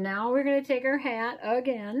 so now we're going to take our hat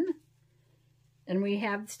again, and we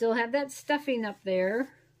still have that stuffing up there.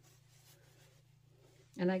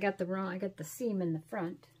 And I got the seam in the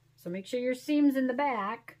front. So make sure your seam's in the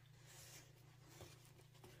back.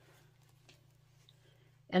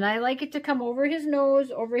 And I like it to come over his nose,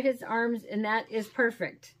 over his arms, and that is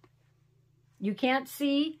perfect. You can't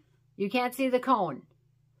see the cone.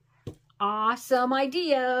 Awesome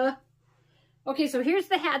idea. Okay, so here's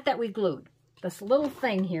the hat that we glued. This little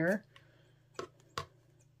thing here.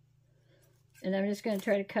 And I'm just going to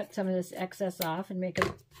try to cut some of this excess off and make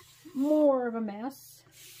it more of a mess.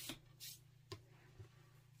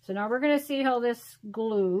 So now we're going to see how this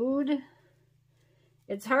glued.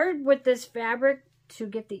 It's hard with this fabric to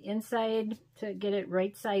get the inside, to get it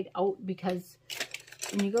right side out, because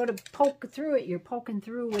when you go to poke through it, you're poking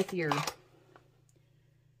through with your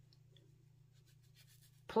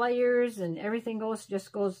pliers, and everything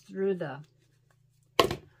just goes through the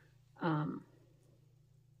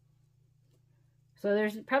so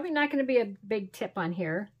there's probably not going to be a big tip on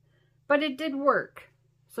here, but it did work.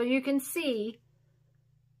 So you can see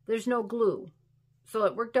there's no glue. So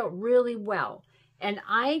it worked out really well. And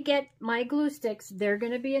I get my glue sticks, they're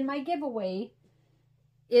going to be in my giveaway,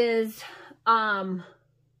 is, I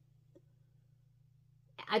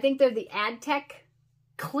think they're the AdTech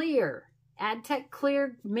Clear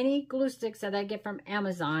mini glue sticks that I get from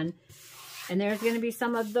Amazon. And there's going to be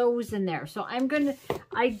some of those in there. So I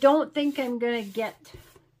don't think I'm going to get,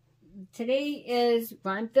 today is,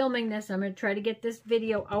 when I'm filming this, I'm going to try to get this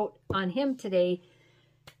video out on him today,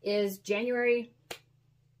 is January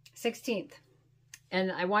 16th.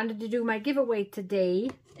 And I wanted to do my giveaway today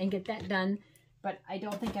and get that done, but I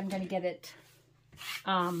don't think I'm going to get it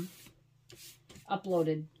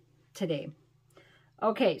uploaded today.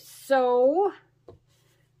 Okay, so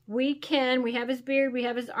we have his beard, we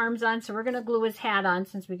have his arms on, so we're going to glue his hat on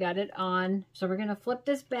since we got it on. So we're going to flip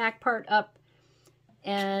this back part up,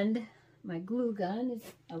 and my glue gun is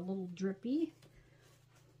a little drippy.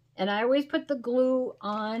 And I always put the glue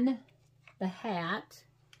on the hat,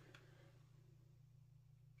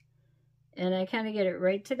 and I kind of get it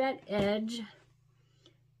right to that edge,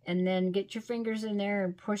 and then get your fingers in there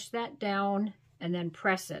and push that down, and then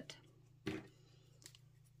press it.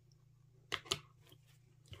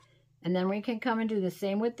 And then we can come and do the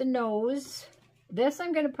same with the nose. This,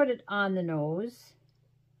 I'm going to put it on the nose,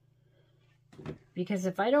 because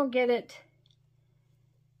if I don't get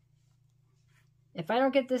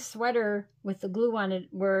this sweater with the glue on it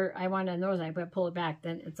where I want a nose, I pull it back,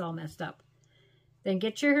 then it's all messed up. Then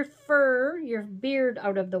get your fur, your beard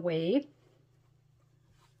out of the way,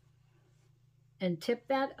 and tip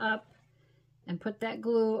that up and put that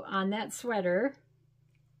glue on that sweater.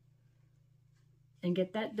 And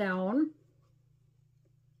get that down.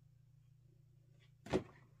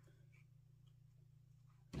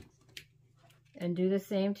 And do the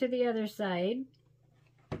same to the other side.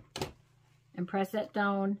 And press that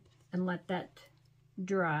down and let that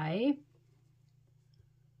dry.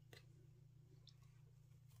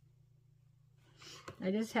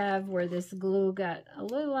 I just have where this glue got a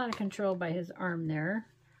little out of control by his arm there.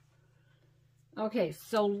 Okay,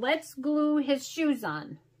 so let's glue his shoes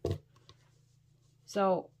on.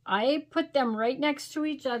 So I put them right next to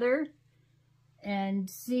each other and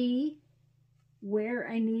see where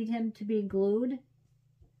I need him to be glued.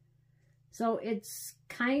 So it's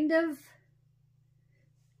kind of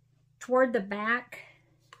toward the back.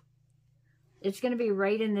 It's going to be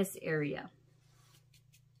right in this area.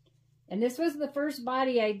 And this was the first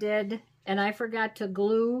body I did, and I forgot to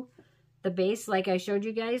glue the base like I showed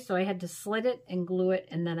you guys. So I had to slit it and glue it,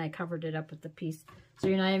 and then I covered it up with the piece. So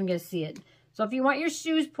you're not even going to see it. So if you want your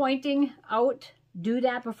shoes pointing out, do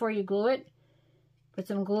that before you glue it. Put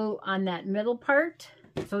some glue on that middle part.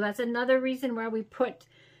 So that's another reason why we put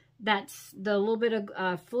the little bit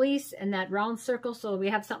of fleece and that round circle, so we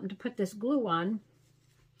have something to put this glue on.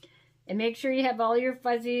 And make sure you have all your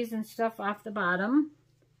fuzzies and stuff off the bottom.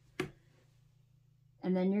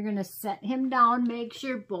 And then you're going to set him down. Make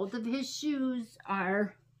sure both of his shoes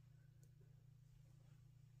are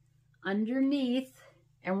underneath.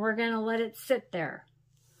 And we're going to let it sit there.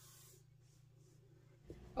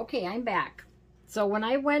 Okay, I'm back. So when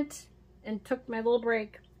I went and took my little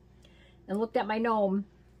break and looked at my gnome,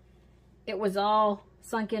 it was all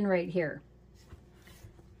sunk in right here.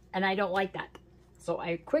 And I don't like that. So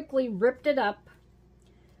I quickly ripped it up.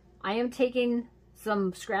 I am taking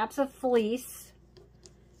some scraps of fleece,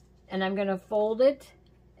 and I'm going to fold it,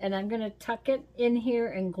 and I'm going to tuck it in here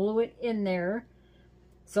and glue it in there,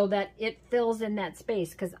 so that it fills in that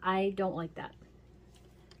space, because I don't like that.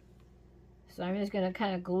 So I'm just going to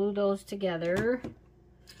kind of glue those together.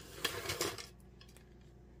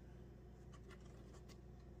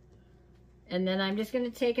 And then I'm just going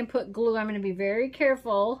to take and put glue. I'm going to be very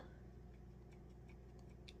careful.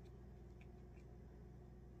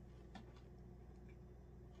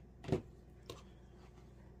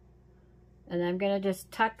 And I'm going to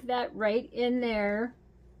just tuck that right in there.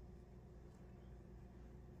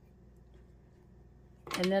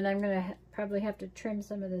 And then I'm going to probably have to trim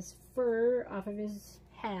some of this fur off of his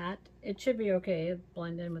hat. It should be okay. It'll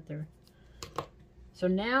blend in with the... So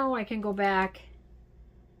now I can go back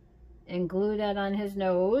and glue that on his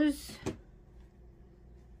nose.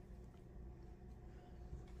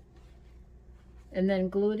 And then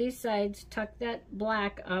glue these sides, tuck that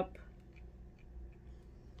black up.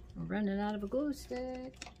 I'm running out of a glue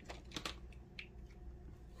stick.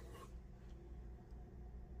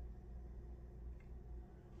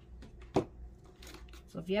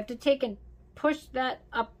 So if you have to take and push that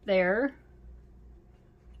up there,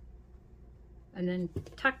 and then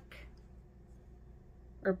tuck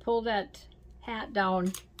or pull that hat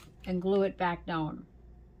down and glue it back down.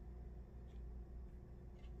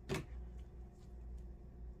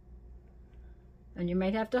 And you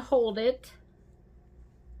might have to hold it.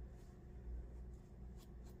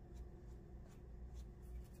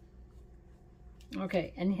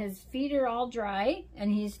 Okay, and his feet are all dry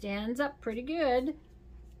and he stands up pretty good.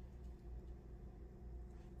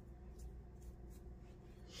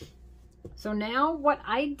 So now what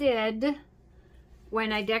I did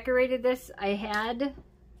when I decorated this, I had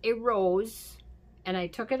a rose and I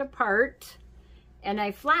took it apart and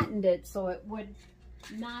I flattened it so it would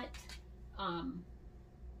not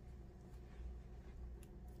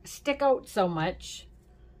stick out so much.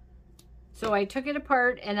 So I took it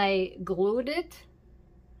apart and I glued it,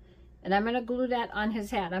 and I'm going to glue that on his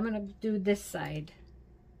hat. I'm going to do this side.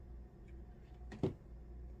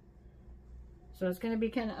 So it's going to be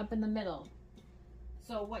kind of up in the middle.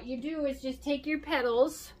 So what you do is just take your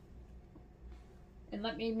petals, and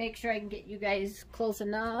let me make sure I can get you guys close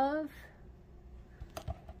enough.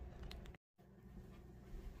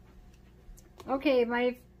 Okay,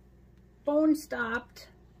 my phone stopped.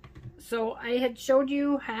 So I had showed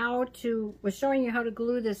you was showing you how to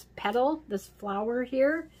glue this petal, this flower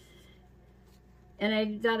here. And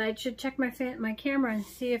I thought I should check my camera and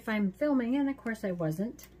see if I'm filming, and of course I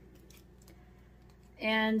wasn't.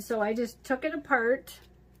 And so I just took it apart.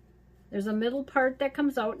 There's a middle part that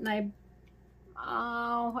comes out, and I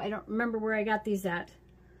don't remember where I got these at.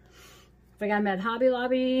 If I got them at Hobby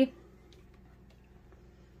Lobby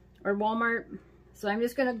or Walmart. So I'm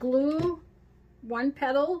just gonna glue one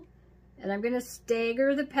petal, and I'm gonna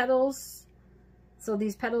stagger the petals so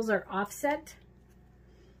these petals are offset.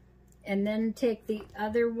 And then take the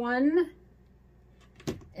other one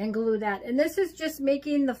and glue that. And this is just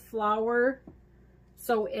making the flower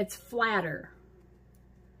so it's flatter.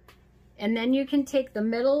 And then you can take the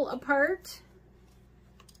middle apart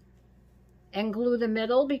and glue the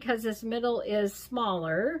middle because this middle is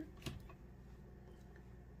smaller.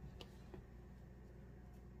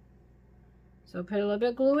 So put a little bit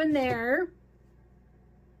of glue in there.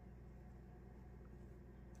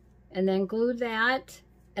 And then glue that.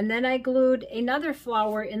 And then I glued another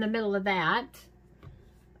flower in the middle of that,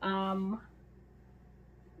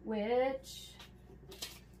 which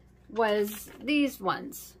was these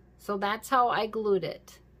ones. So that's how I glued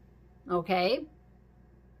it, okay?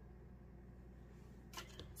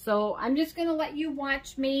 So I'm just gonna let you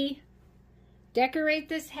watch me decorate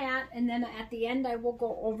this hat, and then at the end I will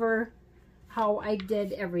go over how I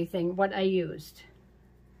did everything, what I used.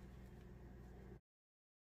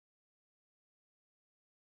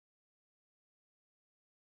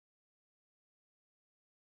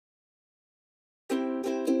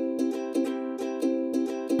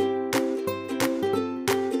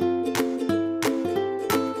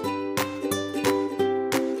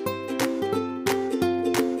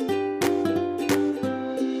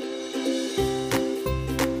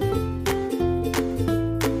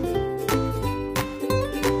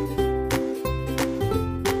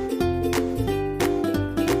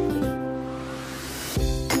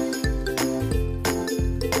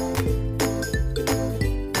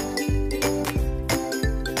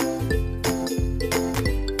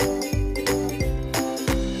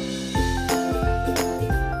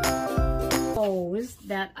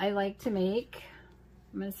 That I like to make.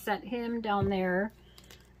 I'm going to set him down there.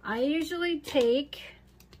 I usually take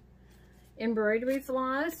embroidery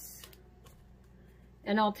floss,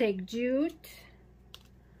 and I'll take jute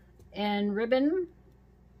and ribbon.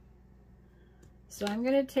 So I'm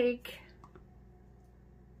going to take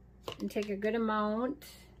a good amount.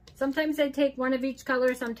 Sometimes I take one of each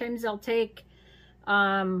color. Sometimes I'll take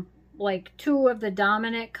like 2 of the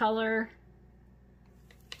dominant color.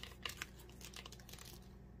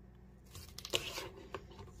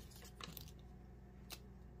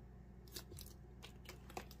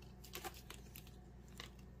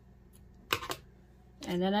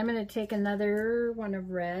 And then I'm going to take another one of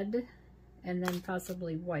red, and then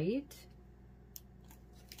possibly white.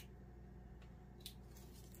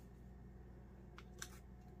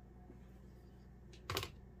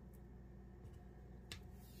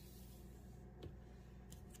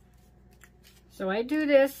 So I do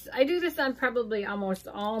this on probably almost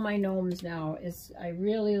all my gnomes now. I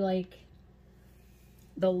really like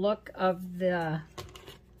the look of the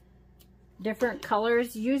different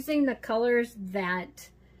colors, using the colors that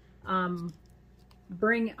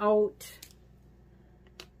bring out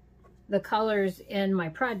the colors in my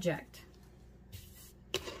project.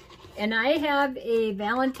 And I have a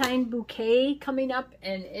Valentine bouquet coming up,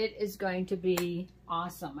 and it is going to be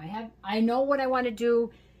awesome. I know what I want to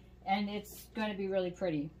do, and it's going to be really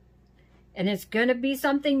pretty. And it's going to be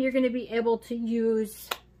something you're going to be able to use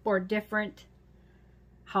for different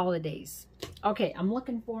holidays. Okay, I'm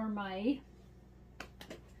looking for my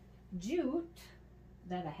jute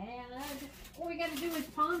that I had. All we got to do is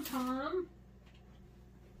Pom Pom.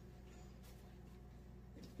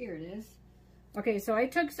 Here it is. Okay, so I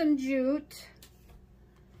took some jute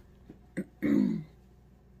and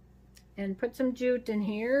put some jute in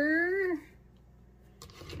here,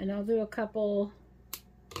 and I'll do a couple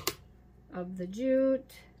of the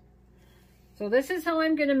jute. So this is how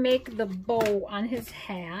I'm going to make the bow on his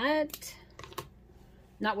hat.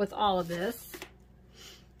 Not with all of this.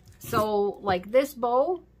 So like this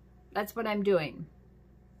bow, that's what I'm doing.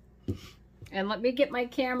 And let me get my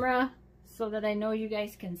camera so that I know you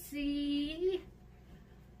guys can see.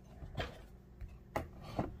 So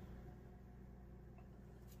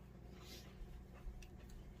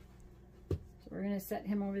we're going to set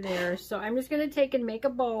him over there. So I'm just going to take and make a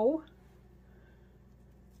bow.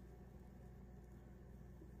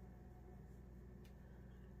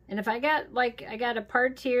 And if I got, like, I got a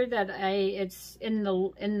part here that it's in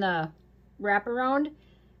the wraparound,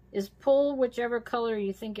 is pull whichever color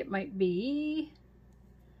you think it might be.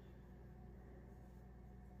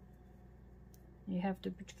 You have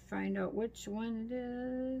to find out which one it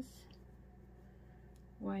is.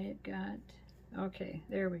 Why it got, okay,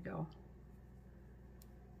 there we go.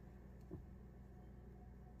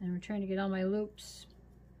 And we're trying to get all my loops.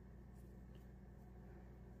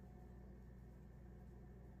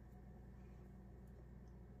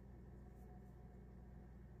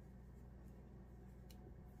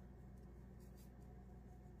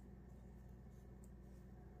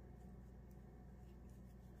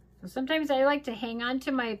 So sometimes I like to hang on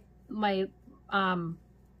to my bow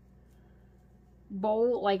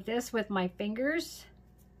like this with my fingers.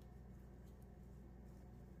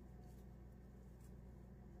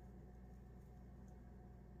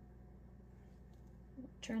 I'm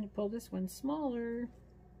trying to pull this one smaller.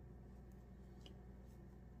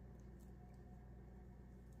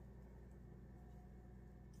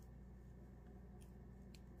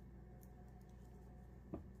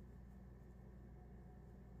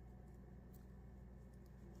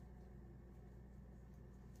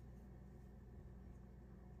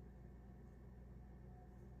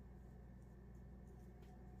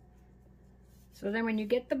 So then when you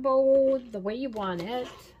get the bow the way you want it,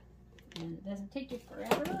 and it doesn't take you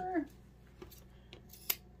forever,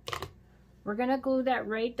 we're going to glue that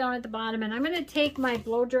right down at the bottom. And I'm going to take my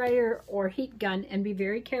blow dryer or heat gun and be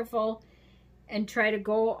very careful and try to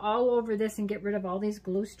go all over this and get rid of all these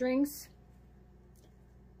glue strings.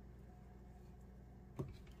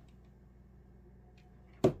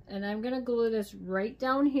 And I'm going to glue this right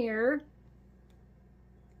down here.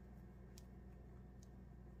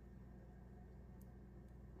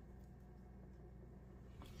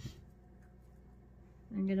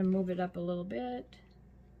 I'm going to move it up a little bit.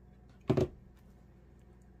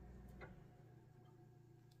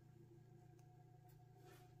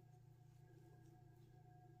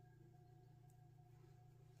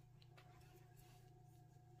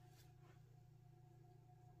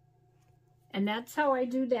 And that's how I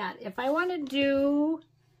do that. If I want to do,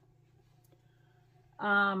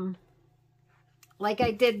 like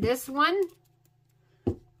I did this one,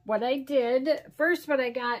 what I did, first what I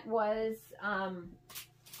got was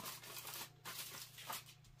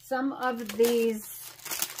some of these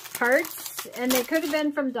parts, and they could have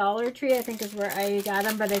been from Dollar Tree, I think is where I got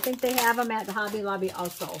them, but I think they have them at the Hobby Lobby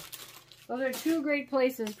also. Those are two great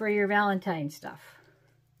places for your Valentine stuff.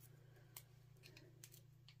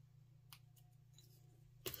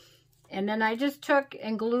 And then I just took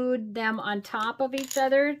and glued them on top of each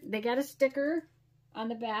other. They got a sticker on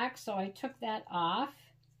the back, so I took that off.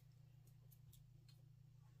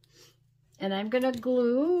 And I'm going to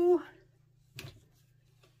glue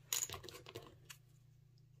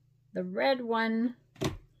the red one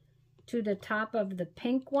to the top of the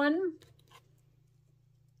pink one.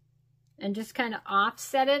 And just kind of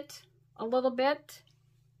offset it a little bit.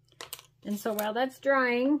 And so while that's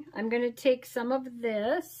drying, I'm going to take some of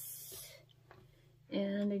this.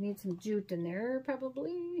 And I need some jute in there,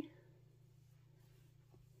 probably.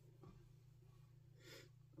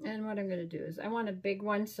 And what I'm going to do is, I want a big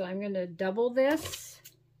one, so I'm going to double this.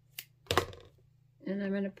 And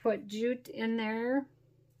I'm going to put jute in there.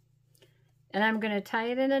 And I'm going to tie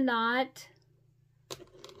it in a knot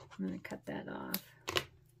I'm going to cut that off.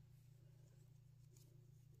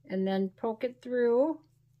 And then poke it through.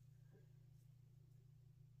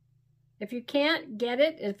 If you can't get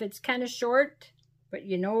it, if it's kind of short, but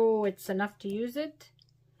you know it's enough to use it,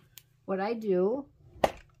 what I do,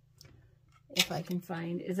 if I can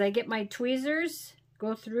find, is I get my tweezers,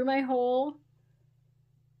 go through my hole,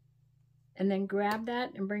 and then grab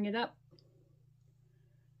that and bring it up.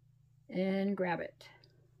 And grab it.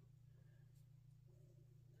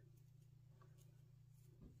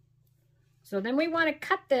 So then we want to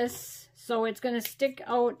cut this so it's going to stick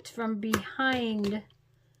out from behind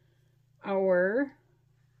our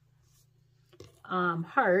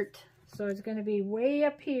heart. So it's going to be way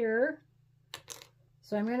up here.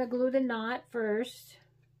 So I'm going to glue the knot first.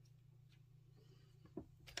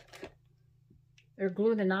 Or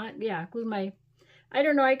glue the knot. Yeah, glue my, I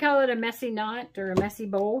don't know, I call it a messy knot or a messy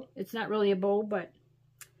bow. It's not really a bow, but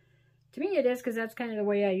to me it is, because that's kind of the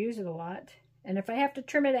way I use it a lot. And if I have to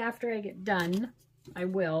trim it after I get done, I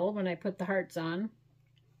will when I put the hearts on.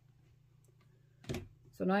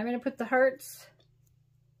 So now I'm going to put the hearts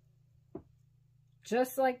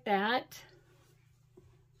just like that.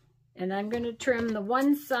 And I'm going to trim the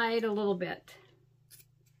one side a little bit.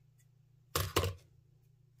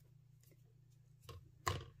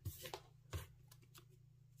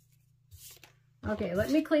 Okay,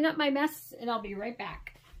 let me clean up my mess and I'll be right back.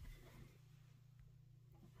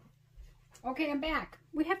 Okay, I'm back.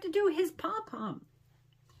 We have to do his pom-pom.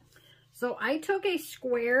 So I took a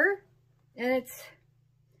square, and it's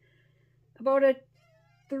about a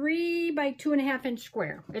 3 by 2.5 inch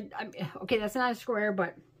square. Okay, that's not a square,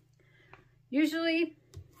 but usually,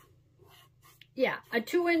 yeah, a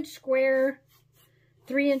 2-inch square,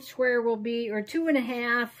 3-inch square will be, or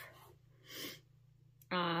 2.5.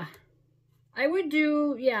 I would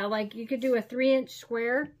do, yeah, like you could do a 3-inch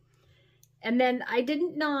square. And then I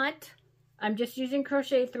didn't knot. I'm just using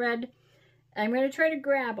crochet thread. I'm going to try to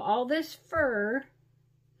grab all this fur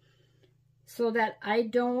so that I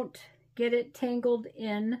don't get it tangled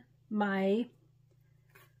in my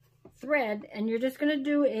thread. And you're just going to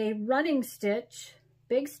do a running stitch,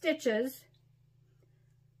 big stitches.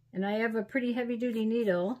 And I have a pretty heavy duty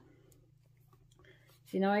needle.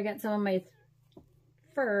 See, now I got some of my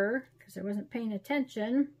fur because I wasn't paying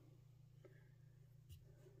attention.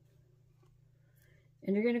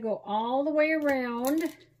 And you're going to go all the way around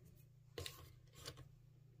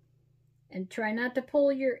and try not to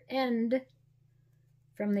pull your end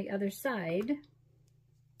from the other side.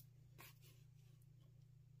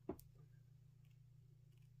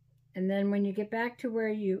 And then when you get back to where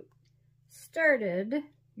you started,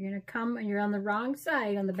 you're going to come and you're on the wrong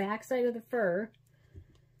side, on the back side of the fur.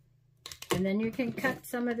 And then you can cut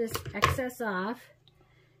some of this excess off.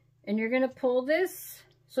 And you're going to pull this.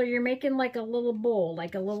 So you're making like a little bowl,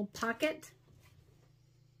 like a little pocket.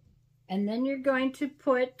 And then you're going to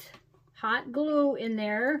put hot glue in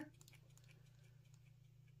there.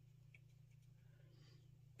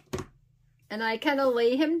 And I kind of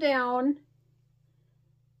lay him down.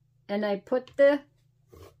 And I put the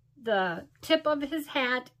tip of his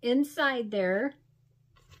hat inside there.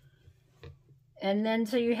 And then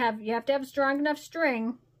so you have to have strong enough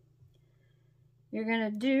string. You're going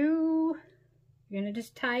to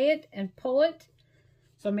just tie it and pull it.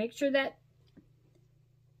 So make sure that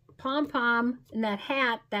pom-pom and that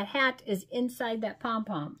hat is inside that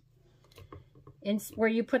pom-pom. Where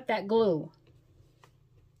you put that glue.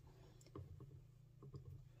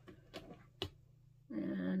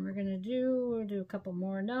 And we'll do a couple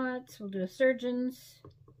more knots. We'll do a surgeons.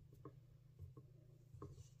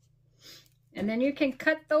 And then you can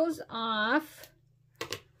cut those off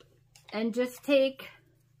and just take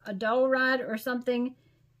a dowel rod or something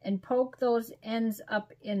and poke those ends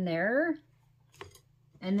up in there.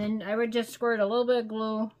 And then I would just squirt a little bit of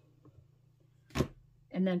glue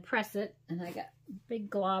and then press it. And I got a big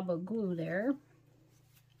glob of glue there.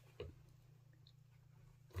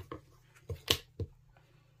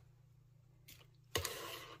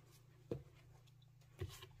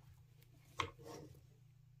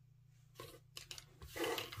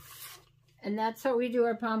 And that's how we do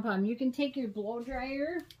our pom-pom. You can take your blow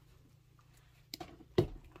dryer .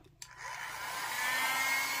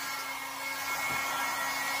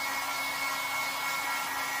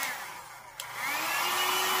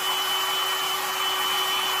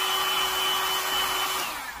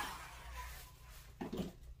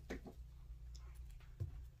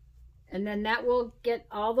 And then that will get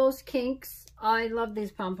all those kinks. Oh, I love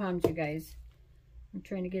these pom-poms, you guys. I'm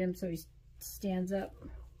trying to get him so he stands up.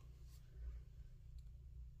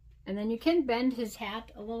 And then you can bend his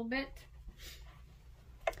hat a little bit.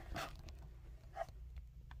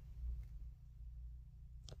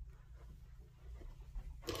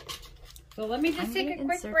 So let me just take a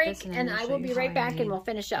quick break and I will be right back and we'll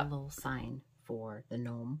finish up. A little sign for the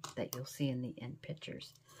gnome that you'll see in the end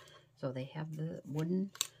pictures. So they have the wooden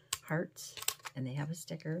hearts and they have a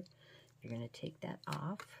sticker. You're going to take that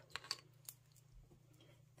off.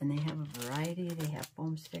 And they have a variety. They have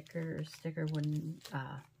foam stickers, wooden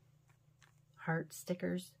heart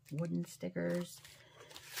stickers, wooden stickers.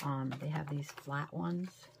 They have these flat ones.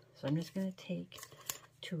 So I'm just going to take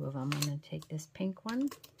 2 of them. I'm going to take this pink one.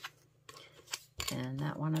 And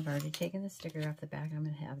that one I've already taken the sticker off the back. I'm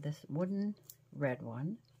going to have this wooden red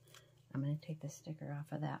one. I'm going to take the sticker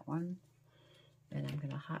off of that one. And I'm going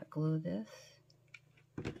to hot glue this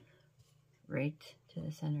right to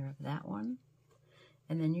the center of that one.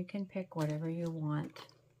 And then you can pick whatever you want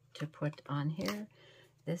to put on here.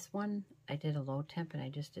 This one, I did a low temp and I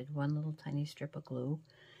just did 1 little tiny strip of glue.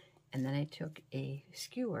 And then I took a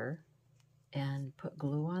skewer and put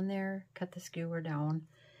glue on there, cut the skewer down,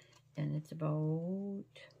 and it's about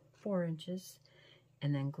 4 inches.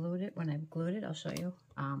 And then glued it. When I've glued it, I'll show you.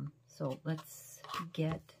 So let's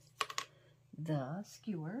get the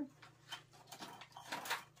skewer.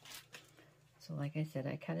 So like I said,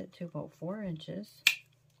 I cut it to about 4 inches.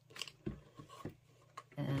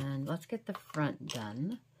 And let's get the front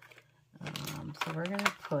done. So we're going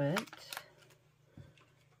to put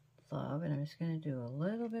love, and I'm just going to do a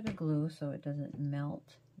little bit of glue so it doesn't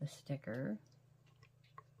melt the sticker.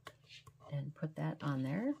 And put that on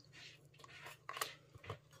there.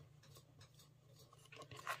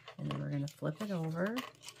 And then we're going to flip it over.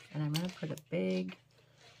 And I'm going to put a big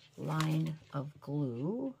line of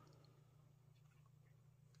glue.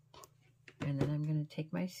 And then I'm going to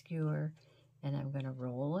take my skewer and I'm going to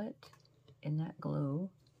roll it in that glue.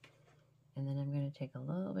 And then I'm going to take a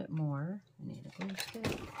little bit more. I need a glue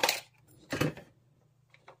stick.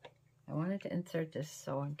 I wanted to insert this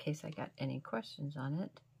so in case I got any questions on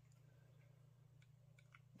it.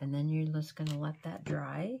 And then you're just going to let that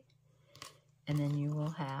dry. And then you will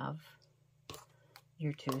have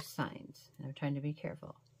your 2 signs. And I'm trying to be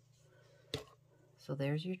careful. So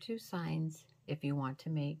there's your 2 signs if you want to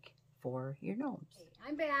make for your gnomes.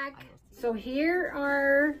 I'm back. So here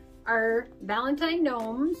are our Valentine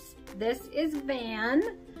gnomes. This is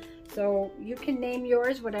Van. So you can name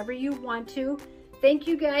yours whatever you want to. Thank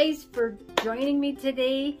you guys for joining me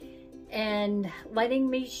today and letting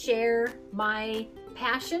me share my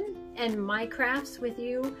passion and my crafts with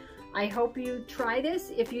you. I hope you try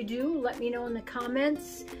this. If you do, let me know in the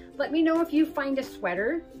comments. Let me know if you find a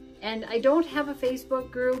sweater. And I don't have a Facebook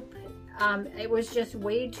group. It was just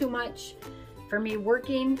way too much for me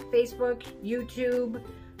working, Facebook, YouTube.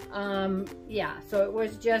 Yeah, so it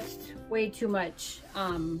was just way too much.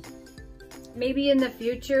 Maybe in the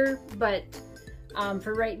future, but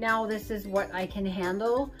for right now, this is what I can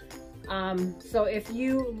handle. So if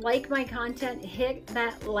you like my content, hit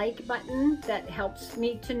that like button. That helps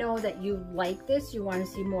me to know that you like this, you want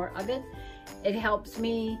to see more of it. It helps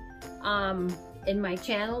me in my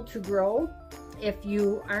channel to grow. If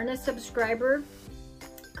you aren't a subscriber,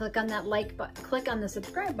 click on that like button, click on the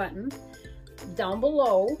subscribe button down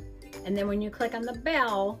below, and then when you click on the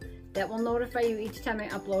bell, that will notify you each time I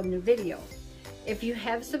upload a new video. If you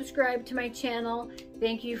have subscribed to my channel,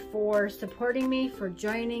 thank you for supporting me, for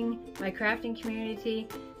joining my crafting community,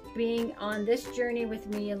 being on this journey with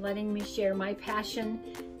me and letting me share my passion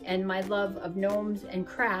and my love of gnomes and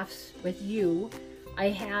crafts with you. I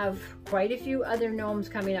have quite a few other gnomes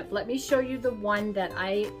coming up. Let me show you the one that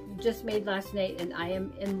I just made last night, and I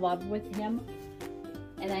am in love with him.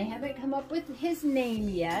 And I haven't come up with his name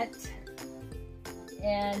yet.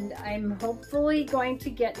 And I'm hopefully going to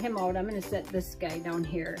get him out. I'm going to set this guy down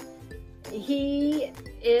here. He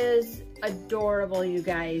is adorable, you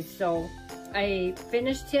guys. So I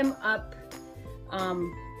finished him up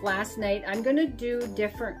last night. I'm going to do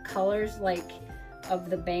different colors, like of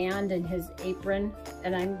the band and his apron,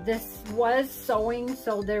 and this was sewing,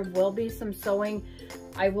 so there will be some sewing.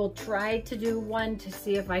 I will try to do one to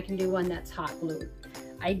see if I can do one that's hot glued.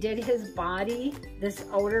 I did his body, this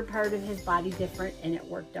outer part of his body different, and it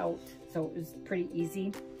worked out, so it was pretty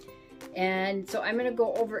easy. And so I'm going to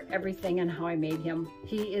go over everything on how I made him.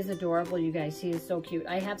 He is adorable, you guys. He is so cute.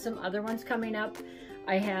 I have some other ones coming up.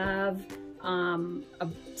 I have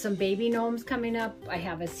some baby gnomes coming up. I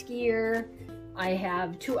have a skier. I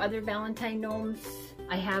have 2 other Valentine gnomes.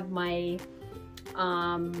 I have my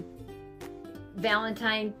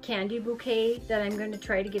Valentine candy bouquet that I'm going to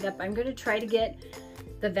try to get up. I'm going to try to get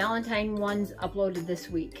the Valentine ones uploaded this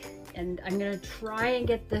week. And I'm going to try and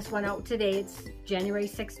get this one out today. It's January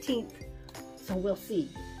 16th. So we'll see.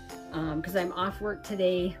 Because I'm off work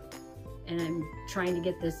today and I'm trying to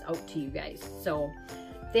get this out to you guys. So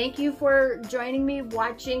Thank you for joining me,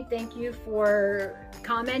 watching. Thank you for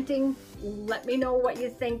commenting. Let me know what you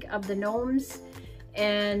think of the gnomes.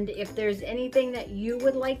 And if there's anything that you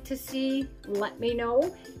would like to see, let me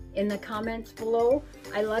know in the comments below.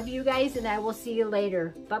 I love you guys, and I will see you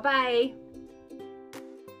later. Bye-bye.